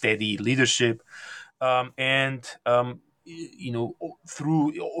this steady leadership,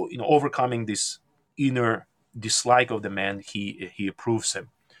 through overcoming this inner dislike of the man, he approves him.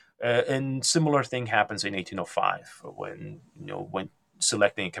 And similar thing happens in 1805 when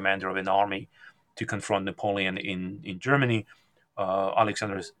selecting a commander of an army to confront Napoleon in Germany.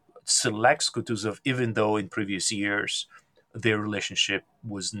 Alexander selects Kutuzov, even though in previous years their relationship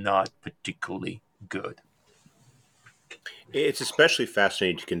was not particularly good. It's especially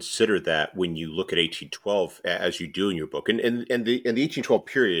fascinating to consider that when you look at 1812, as you do in your book, and the 1812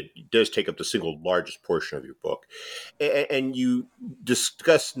 period does take up the single largest portion of your book, and you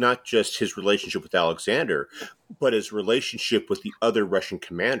discuss not just his relationship with Alexander, but his relationship with the other Russian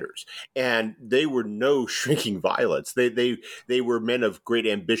commanders, and they were no shrinking violets. They were men of great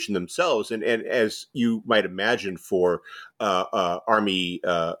ambition themselves, and as you might imagine for army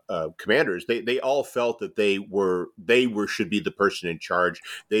commanders, they all felt that they should be the person in charge.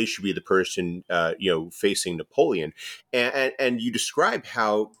 They should be the person facing Napoleon, and you describe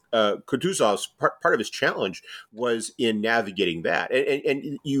how Kutuzov's part of his challenge was in navigating that,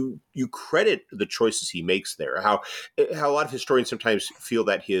 and you credit the choices he makes there. How a lot of historians sometimes feel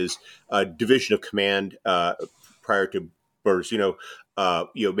that his division of command prior to Burrs,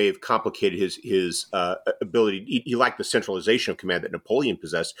 may have complicated his ability. He lacked the centralization of command that Napoleon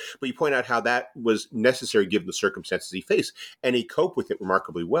possessed, but you point out how that was necessary given the circumstances he faced, and he coped with it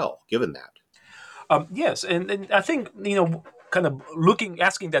remarkably well, given that. Yes, and I think kind of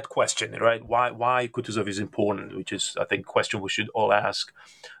asking that question, right? Why Kutuzov is important, which is I think a question we should all ask.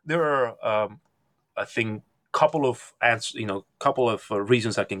 There are, I think, couple of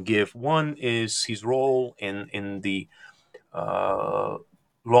reasons I can give. One is his role in the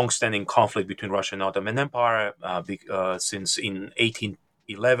long-standing conflict between Russia and Ottoman Empire, since in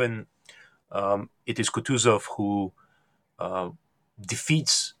 1811, it is Kutuzov who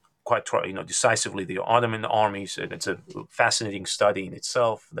defeats quite decisively the Ottoman armies, and it's a fascinating study in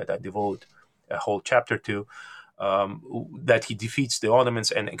itself that I devote a whole chapter to. That he defeats the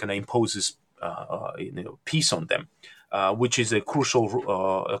Ottomans and kind of imposes peace on them, which is a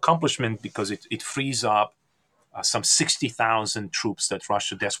crucial accomplishment because it frees up some 60,000 troops that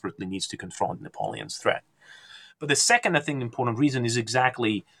Russia desperately needs to confront Napoleon's threat. But the second, I think, important reason is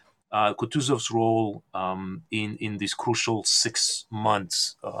exactly Kutuzov's role in these crucial 6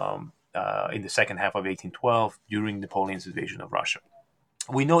 months in the second half of 1812 during Napoleon's invasion of Russia.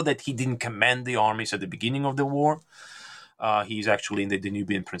 We know that he didn't command the armies at the beginning of the war. He's actually in the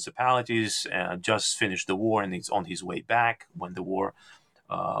Danubian principalities, just finished the war, and he's on his way back when the war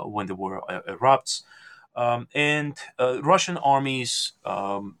erupts. And Russian armies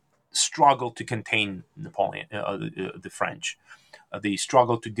struggled to contain Napoleon, the French. They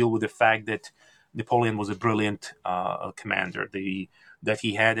struggled to deal with the fact that Napoleon was a brilliant commander. That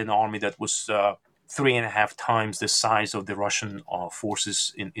he had an army that was 3.5 times the size of the Russian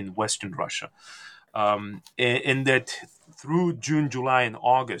forces in Western Russia. And that through June, July, and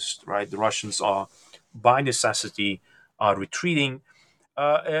August, right, the Russians are by necessity retreating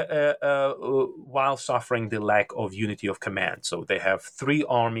while suffering the lack of unity of command. So they have 3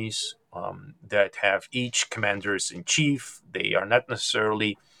 armies that have each commanders in chief. They are not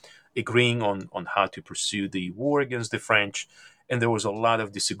necessarily agreeing on how to pursue the war against the French, and there was a lot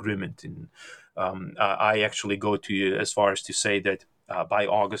of disagreement. And I actually go to as far as to say that by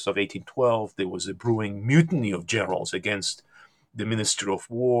August of 1812, there was a brewing mutiny of generals against the Minister of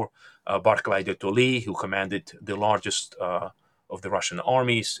War, Barclay de Tolly, who commanded the largest of the Russian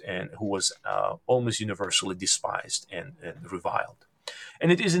armies and who was almost universally despised and reviled.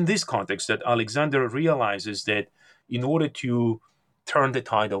 And it is in this context that Alexander realizes that in order to turn the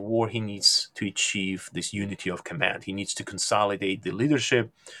tide of war, he needs to achieve this unity of command. He needs to consolidate the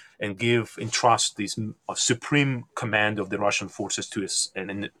leadership and entrust this supreme command of the Russian forces to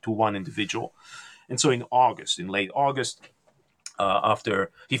one individual. And so in late August,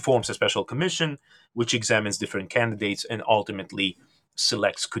 after he forms a special commission, which examines different candidates and ultimately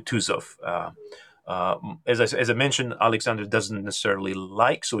selects Kutuzov. As I mentioned, Alexander doesn't necessarily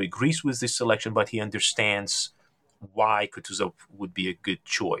so he agrees with this selection, but he understands why Kutuzov would be a good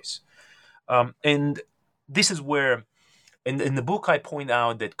choice. And this is where, in the book, I point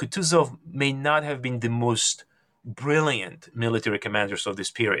out that Kutuzov may not have been the most brilliant military commanders of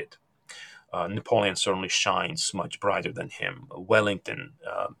this period. Napoleon certainly shines much brighter than him. Wellington,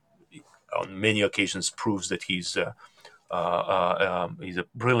 on many occasions, proves that he's a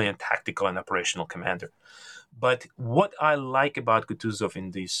brilliant tactical and operational commander. But what I like about Kutuzov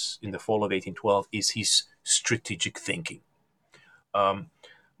in the fall of 1812 is his strategic thinking.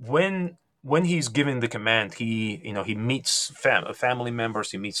 When he's given the command, he meets family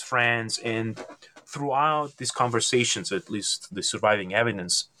members, he meets friends, and throughout these conversations, at least the surviving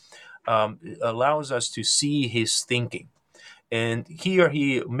evidence, allows us to see his thinking. And here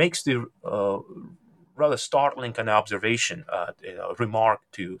he makes the rather startling kind of observation, remark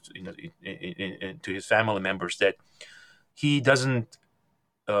to his family members that he doesn't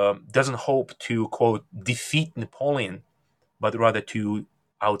hope to, quote, defeat Napoleon, but rather to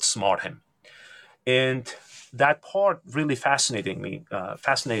outsmart him. And that part really fascinated me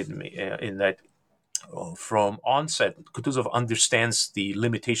in that from onset, Kutuzov understands the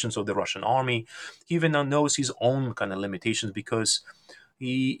limitations of the Russian army. He even knows his own kind of limitations because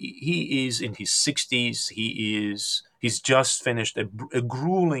he is in his 60s. He's just finished a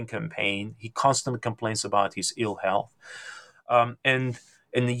grueling campaign. He constantly complains about his ill health, and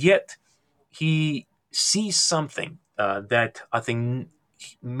yet he sees something that I think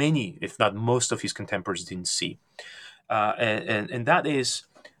many, if not most, of his contemporaries didn't see, and that is,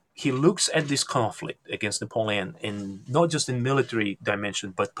 he looks at this conflict against Napoleon in not just in military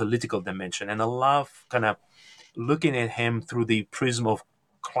dimension but political dimension, and I love kind of looking at him through the prism of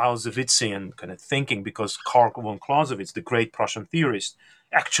Clausewitzian kind of thinking, because Karl von Clausewitz, the great Prussian theorist,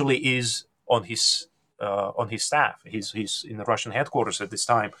 actually is on his staff. He's in the Russian headquarters at this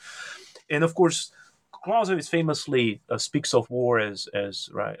time, and of course, Clausewitz famously speaks of war as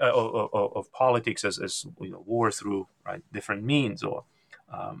right of politics as war through different means, or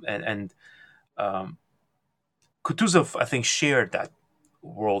Kutuzov, I think, shared that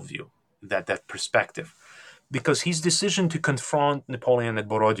worldview, that perspective, because his decision to confront Napoleon at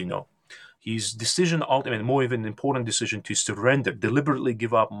Borodino, his decision, ultimately, more even important decision to surrender, deliberately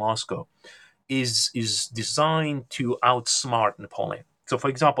give up Moscow, is designed to outsmart Napoleon. So, for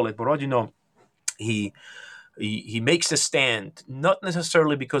example, at Borodino, he makes a stand, not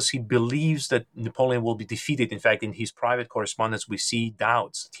necessarily because he believes that Napoleon will be defeated. In fact, in his private correspondence, we see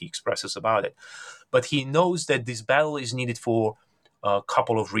doubts that he expresses about it. But he knows that this battle is needed for a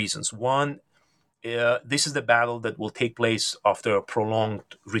couple of reasons. One, this is the battle that will take place after a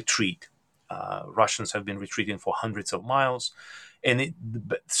prolonged retreat. Russians have been retreating for hundreds of miles, and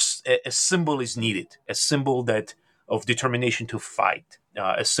a symbol is needed, a symbol of determination to fight,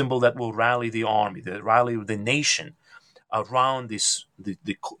 a symbol that will rally the army, rally the nation around this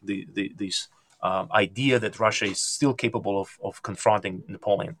idea that Russia is still capable of confronting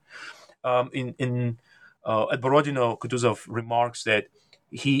Napoleon. At Borodino, Kutuzov remarks that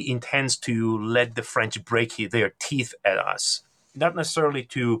he intends to let the French break their teeth at us, not necessarily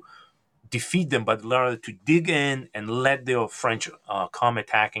to defeat them, but rather to dig in and let the French come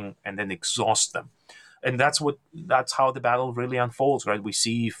attacking and then exhaust them. And that's how the battle really unfolds, right? We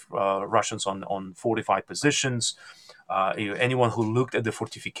see Russians on fortified positions. Anyone who looked at the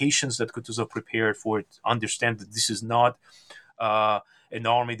fortifications that Kutuzov prepared for it understand that this is not an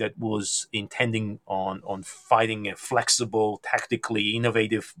army that was intending on fighting a flexible, tactically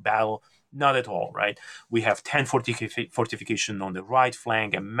innovative battle. Not at all, right? We have 10 fortification on the right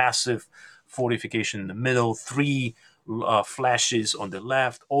flank, a massive fortification in the middle, 3 flashes on the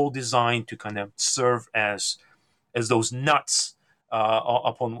left, all designed to kind of serve as those nuts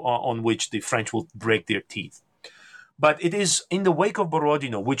on which the French will break their teeth. But it is in the wake of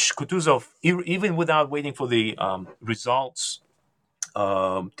Borodino, which Kutuzov, even without waiting for the results,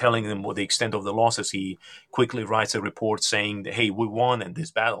 telling them what the extent of the losses, he quickly writes a report saying that, hey, we won in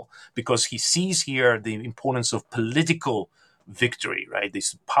this battle, because he sees here the importance of political victory, right?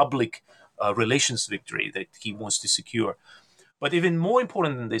 This public relations victory that he wants to secure. But even more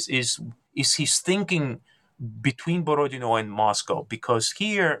important than this is his thinking between Borodino and Moscow, because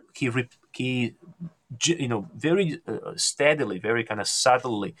here he very steadily, very kind of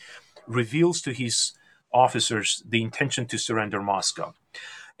subtly reveals to his officers the intention to surrender Moscow.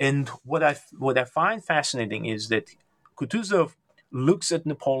 And what I find fascinating is that Kutuzov looks at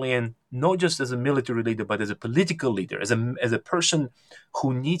Napoleon not just as a military leader, but as a political leader, as a person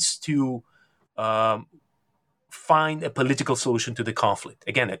who needs to find a political solution to the conflict.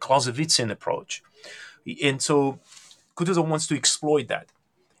 Again, a Clausewitzian approach. And so Kutuzov wants to exploit that.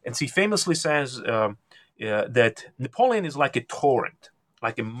 And he famously says that Napoleon is like a torrent,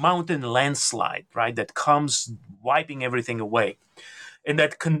 like a mountain landslide, right, that comes wiping everything away. And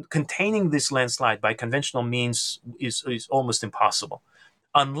that containing this landslide by conventional means is almost impossible.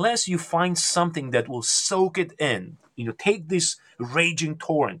 Unless you find something that will soak it in, take this raging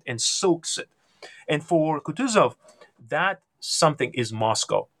torrent and soaks it. And for Kutuzov, that something is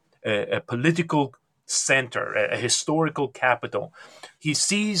Moscow, a political center, a historical capital. He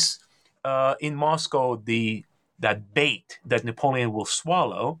sees in Moscow that bait that Napoleon will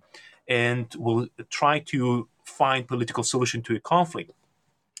swallow and will try to find political solution to a conflict.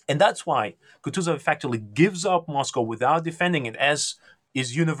 And that's why Kutuzov effectively gives up Moscow without defending it, as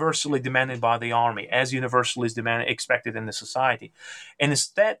is universally demanded by the army, as universally is expected in the society. And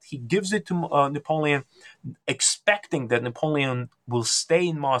instead, he gives it to Napoleon, expecting that Napoleon will stay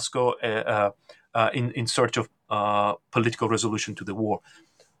in Moscow in search of political resolution to the war.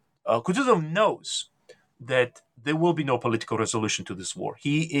 Kutuzov knows that there will be no political resolution to this war.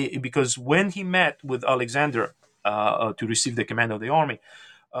 Because when he met with Alexander to receive the command of the army,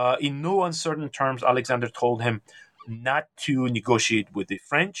 in no uncertain terms, Alexander told him not to negotiate with the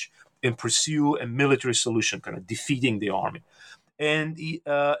French and pursue a military solution, kind of defeating the army. And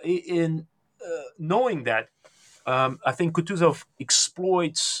in knowing that, I think Kutuzov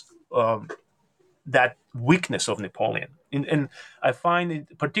exploits that weakness of Napoleon. And I find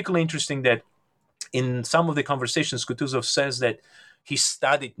it particularly interesting that in some of the conversations, Kutuzov says that he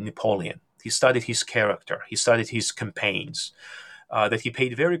studied Napoleon. He studied his character. He studied his campaigns. That he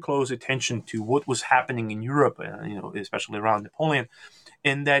paid very close attention to what was happening in Europe, especially around Napoleon,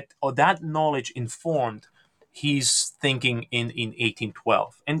 and that knowledge informed his thinking in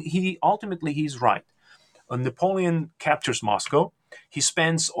 1812. And he's right. Napoleon captures Moscow. He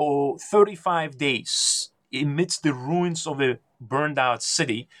spends 35 days amidst the ruins of a burned-out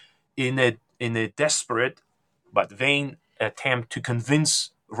city in a desperate but vain attempt to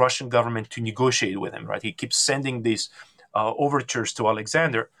convince Russian government to negotiate with him. Right? He keeps sending these overtures to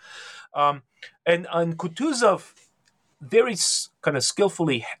Alexander. And Kutuzov very kind of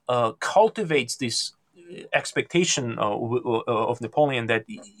skillfully cultivates this expectation of Napoleon that,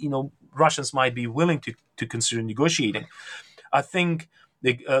 Russians might be willing to consider negotiating. I think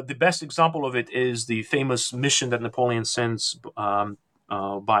the best example of it is the famous mission that Napoleon sends led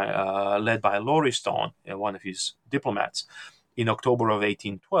by Lauriston, one of his diplomats, in October of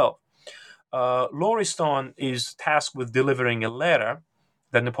 1812. Lauriston is tasked with delivering a letter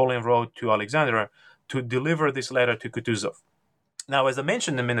that Napoleon wrote to Alexander to deliver this letter to Kutuzov. Now, as I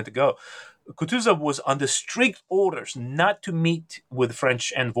mentioned a minute ago, Kutuzov was under strict orders not to meet with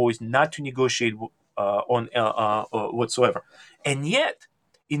French envoys, not to negotiate whatsoever. And yet,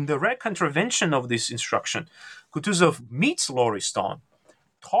 in direct contravention of this instruction, Kutuzov meets Lauriston,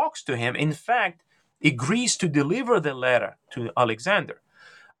 talks to him, in fact, agrees to deliver the letter to Alexander.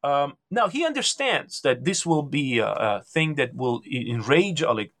 Now, he understands that this will be a thing that will enrage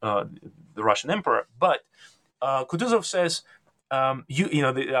the Russian emperor, but Kutuzov says,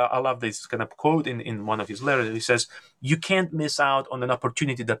 I love this kind of quote in one of his letters. He says, "You can't miss out on an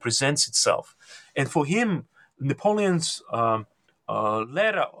opportunity that presents itself." And for him, Napoleon's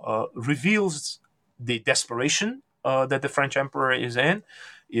letter reveals the desperation that the French emperor is in.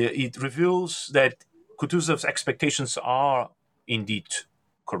 It reveals that Kutuzov's expectations are indeed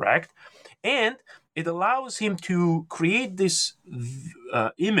correct, and it allows him to create this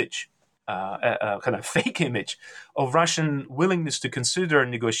image, a kind of fake image of Russian willingness to consider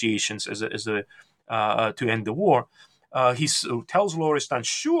negotiations to end the war. He tells Lauriston,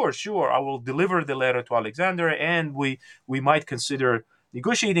 "Sure, I will deliver the letter to Alexander, and we might consider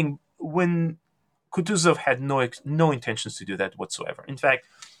negotiating." When Kutuzov had no intentions to do that whatsoever. In fact,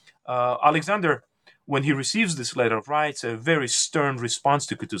 Alexander, when he receives this letter, writes a very stern response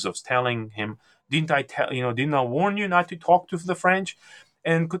to Kutuzov, telling him, didn't I warn you not to talk to the French?"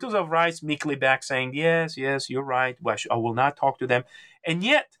 And Kutuzov writes meekly back saying, yes, you're right. I will not talk to them. And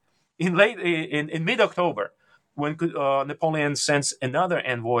yet, in mid-October, when Napoleon sends another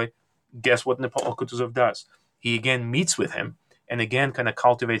envoy, guess what Kutuzov does? He again meets with him and again kind of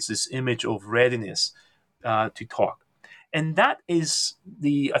cultivates this image of readiness to talk. And that is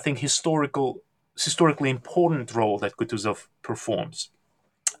the, I think, historically important role that Kutuzov performs.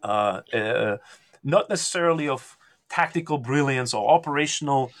 Not necessarily of tactical brilliance or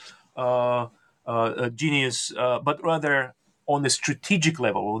operational genius, but rather on the strategic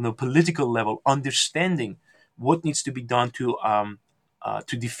level, on the political level, understanding what needs to be done to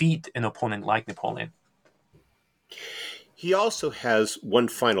defeat an opponent like Napoleon. He also has one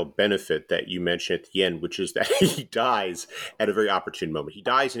final benefit that you mentioned at the end, which is that he dies at a very opportune moment. He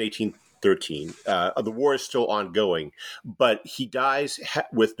dies in 1813. The war is still ongoing, but he dies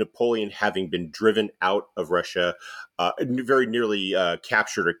with Napoleon having been driven out of Russia, very nearly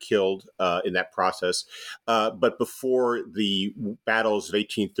captured or killed in that process. But before the battles of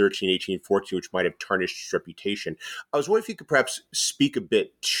 1813, 1814, which might have tarnished his reputation, I was wondering if you could perhaps speak a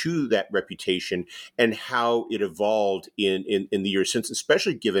bit to that reputation and how it evolved in the years since,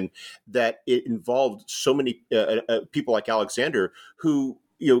 especially given that it involved so many people like Alexander who,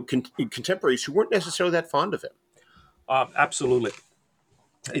 contemporaries who weren't necessarily that fond of him. Absolutely.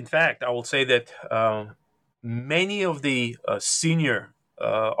 In fact, I will say that many of the senior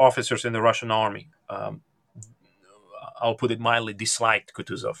officers in the Russian army, I'll put it mildly, disliked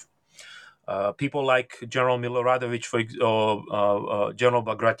Kutuzov. People like General Miloradovich, General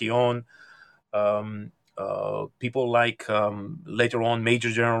Bagration, people like later on Major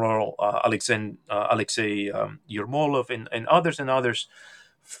General Alexei Yermolov and others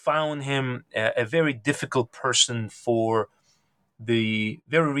found him a very difficult person for the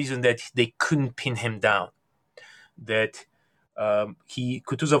very reason that they couldn't pin him down. That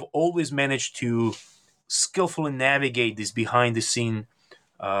Kutuzov always managed to skillfully navigate this behind-the-scene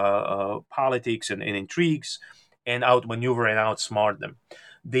politics and intrigues, and outmaneuver and outsmart them.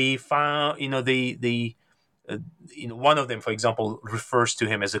 They found, one of them, for example, refers to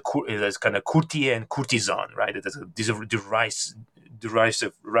him as kind of courtier and courtesan, right? It is a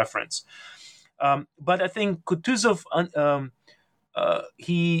derisive reference. But I think Kutuzov,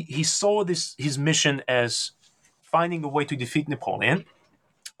 he saw his mission as finding a way to defeat Napoleon.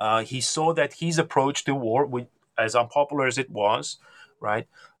 He saw that his approach to war, as unpopular as it was, right,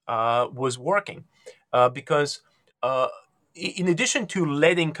 was working because in addition to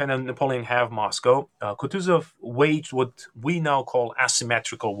letting kind of Napoleon have Moscow, Kutuzov waged what we now call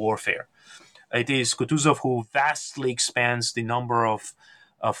asymmetrical warfare. It is Kutuzov who vastly expands the number of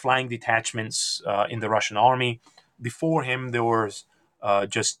flying detachments in the Russian army. Before him, there was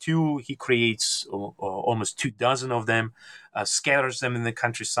just two. He creates almost 24 of them, scatters them in the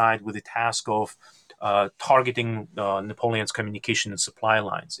countryside with the task of targeting Napoleon's communication and supply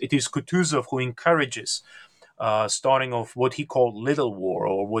lines. It is Kutuzov who encourages starting of what he called little war,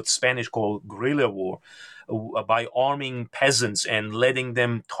 or what Spanish called guerrilla war, by arming peasants and letting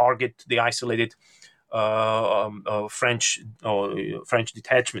them target the isolated French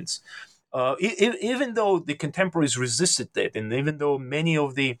detachments. Even though the contemporaries resisted that, and even though many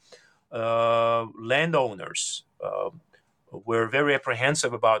of the landowners were very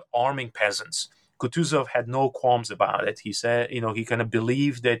apprehensive about arming peasants, Kutuzov had no qualms about it. He said, he kind of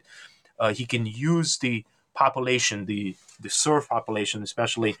believed that he can use the population, the serf population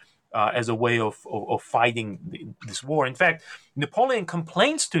especially, as a way of fighting this war. In fact, Napoleon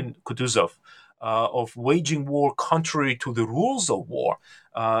complains to Kutuzov of waging war contrary to the rules of war,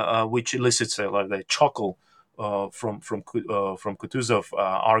 which elicits a chuckle from Kutuzov,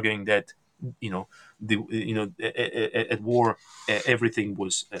 arguing that at war everything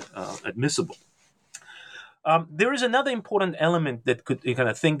was admissible. There is another important element that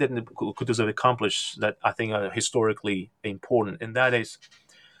Kutuzov accomplished that I think are historically important, and that is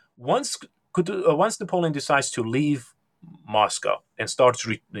once Napoleon decides to leave Moscow and starts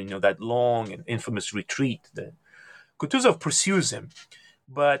that long and infamous retreat, Kutuzov pursues him,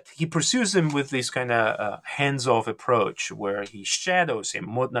 but he pursues him with this kind of hands-off approach where he shadows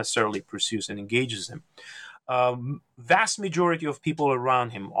him, not necessarily pursues and engages him. Vast majority of people around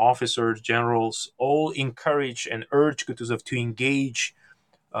him, officers, generals, all encourage and urge Kutuzov to engage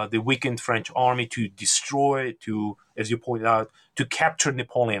the weakened French army, to destroy, to, as you pointed out, to capture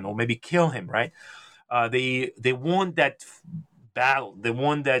Napoleon or maybe kill him, right? They want that battle. They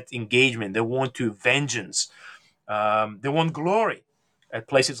want that engagement. They want vengeance. They want glory at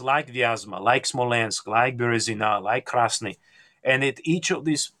places like Vyazma, like Smolensk, like Berezina, like Krasny. And at each of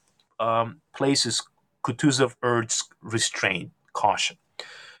these places, Kutuzov urges restraint, caution.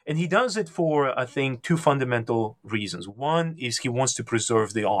 And he does it for, I think, two fundamental reasons. One is he wants to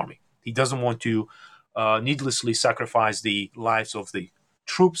preserve the army. He doesn't want to needlessly sacrifice the lives of the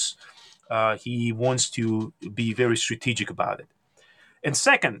troops. He wants to be very strategic about it. And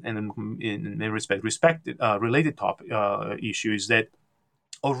second, and in many related topic issue is that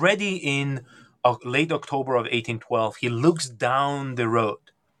already in late October of 1812, he looks down the road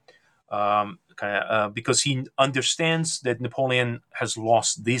because he understands that Napoleon has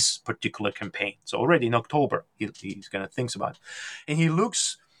lost this particular campaign. So already in October, he's kind of thinks about it. And he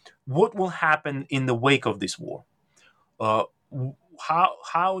looks what will happen in the wake of this war.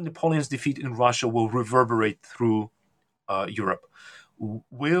 How Napoleon's defeat in Russia will reverberate through Europe.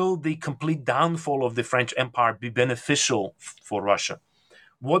 Will the complete downfall of the French Empire be beneficial for Russia?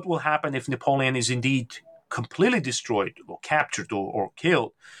 What will happen if Napoleon is indeed completely destroyed or captured or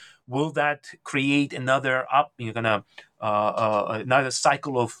killed? Will that create another another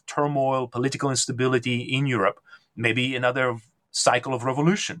cycle of turmoil, political instability in Europe? Maybe another cycle of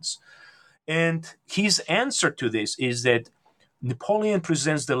revolutions. And his answer to this is that Napoleon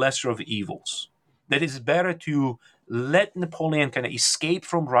presents the lesser of evils. That it's better to let Napoleon kind of escape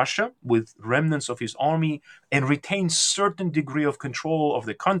from Russia with remnants of his army and retain certain degree of control of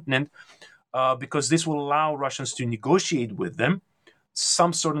the continent, because this will allow Russians to negotiate with them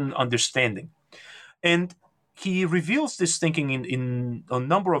some sort of understanding. And he reveals this thinking in a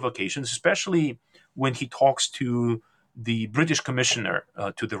number of occasions, especially when he talks to the British commissioner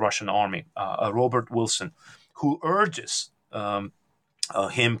to the Russian army, Robert Wilson, who urges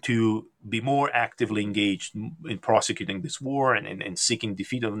him to be more actively engaged in prosecuting this war and seeking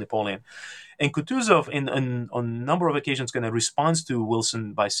defeat of Napoleon. And Kutuzov, on a number of occasions, kind of responds to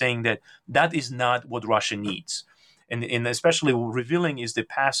Wilson by saying that is not what Russia needs. And especially revealing is the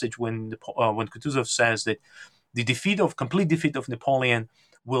passage when Kutuzov says that the complete defeat of Napoleon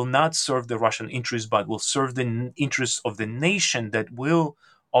will not serve the Russian interests, but will serve the interests of the nation that will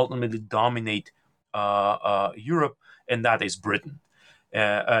ultimately dominate Europe, and that is Britain.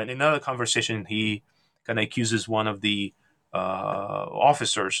 In another conversation, he kind of accuses one of the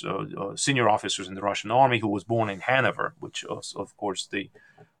officers, senior officers in the Russian army, who was born in Hanover, which was, of course,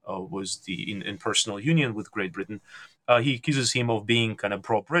 was in personal union with Great Britain. He accuses him of being kind of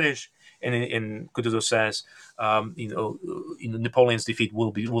pro-British, and Kutuzov says, Napoleon's defeat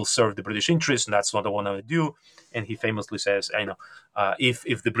will serve the British interest, and that's what I want to do. And he famously says,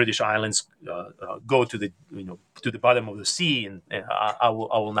 if the British islands go to the bottom of the sea, and I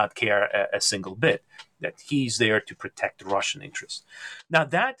will not care a single bit. That he's there to protect the Russian interest. Now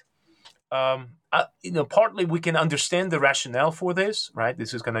that. Partly we can understand the rationale for this, right?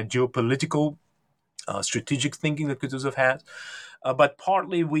 This is kind of geopolitical, strategic thinking that Kutuzov has, but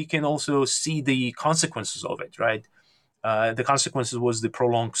partly we can also see the consequences of it, right? The consequences was the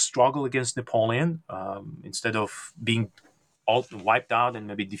prolonged struggle against Napoleon. Instead of being wiped out and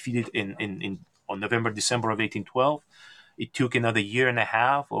maybe defeated on December of 1812, it took another year and a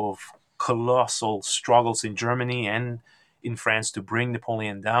half of colossal struggles in Germany and in France to bring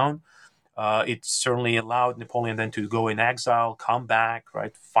Napoleon down. It certainly allowed Napoleon then to go in exile, come back,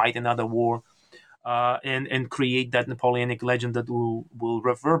 right, fight another war, and create that Napoleonic legend that will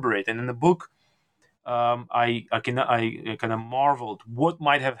reverberate. And in the book, I kind of marveled what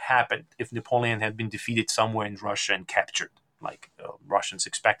might have happened if Napoleon had been defeated somewhere in Russia and captured, like Russians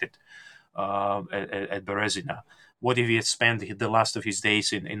expected at Berezina. What if he had spent the last of his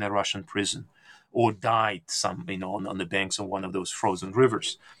days in a Russian prison, or died on the banks of one of those frozen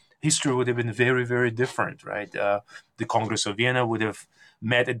rivers? History would have been very, very different, right? The Congress of Vienna would have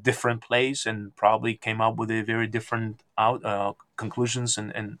met a different place and probably came up with a very different conclusions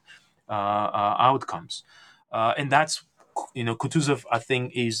and outcomes. And that's, Kutuzov, I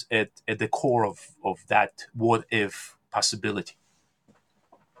think, is at the core of that what if possibility.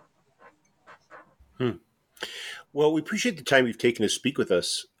 Well, we appreciate the time you've taken to speak with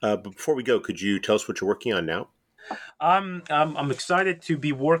us. But before we go, could you tell us what you're working on now? I'm excited to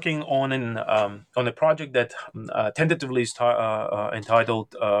be working on a project that tentatively is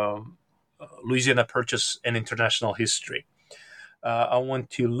entitled Louisiana Purchase and International History. I want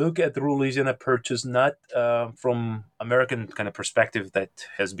to look at the Louisiana Purchase not from American kind of perspective that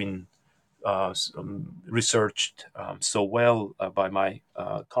has been researched so well by my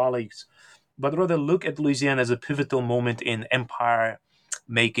colleagues, but rather look at Louisiana as a pivotal moment in empire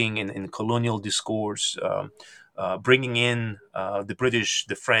making and in colonial discourse. Bringing in the British,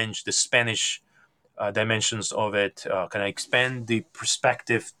 the French, the Spanish dimensions of it, kind of expand the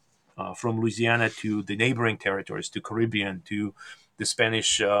perspective from Louisiana to the neighboring territories, to Caribbean, to the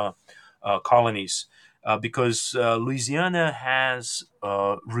Spanish colonies, because Louisiana has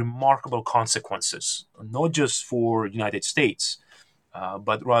remarkable consequences, not just for the United States,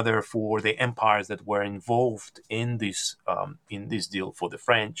 but rather for the empires that were involved in this deal, for the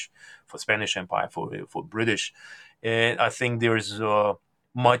French, for Spanish Empire, for British. And I think there's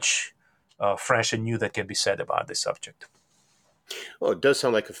much fresh and new that can be said about this subject. Well, it does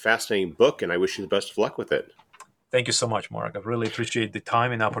sound like a fascinating book, and I wish you the best of luck with it. Thank you so much, Mark. I really appreciate the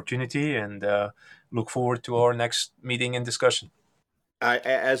time and opportunity, and look forward to our next meeting and discussion.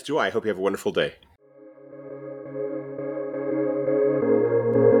 As do I. Hope you have a wonderful day.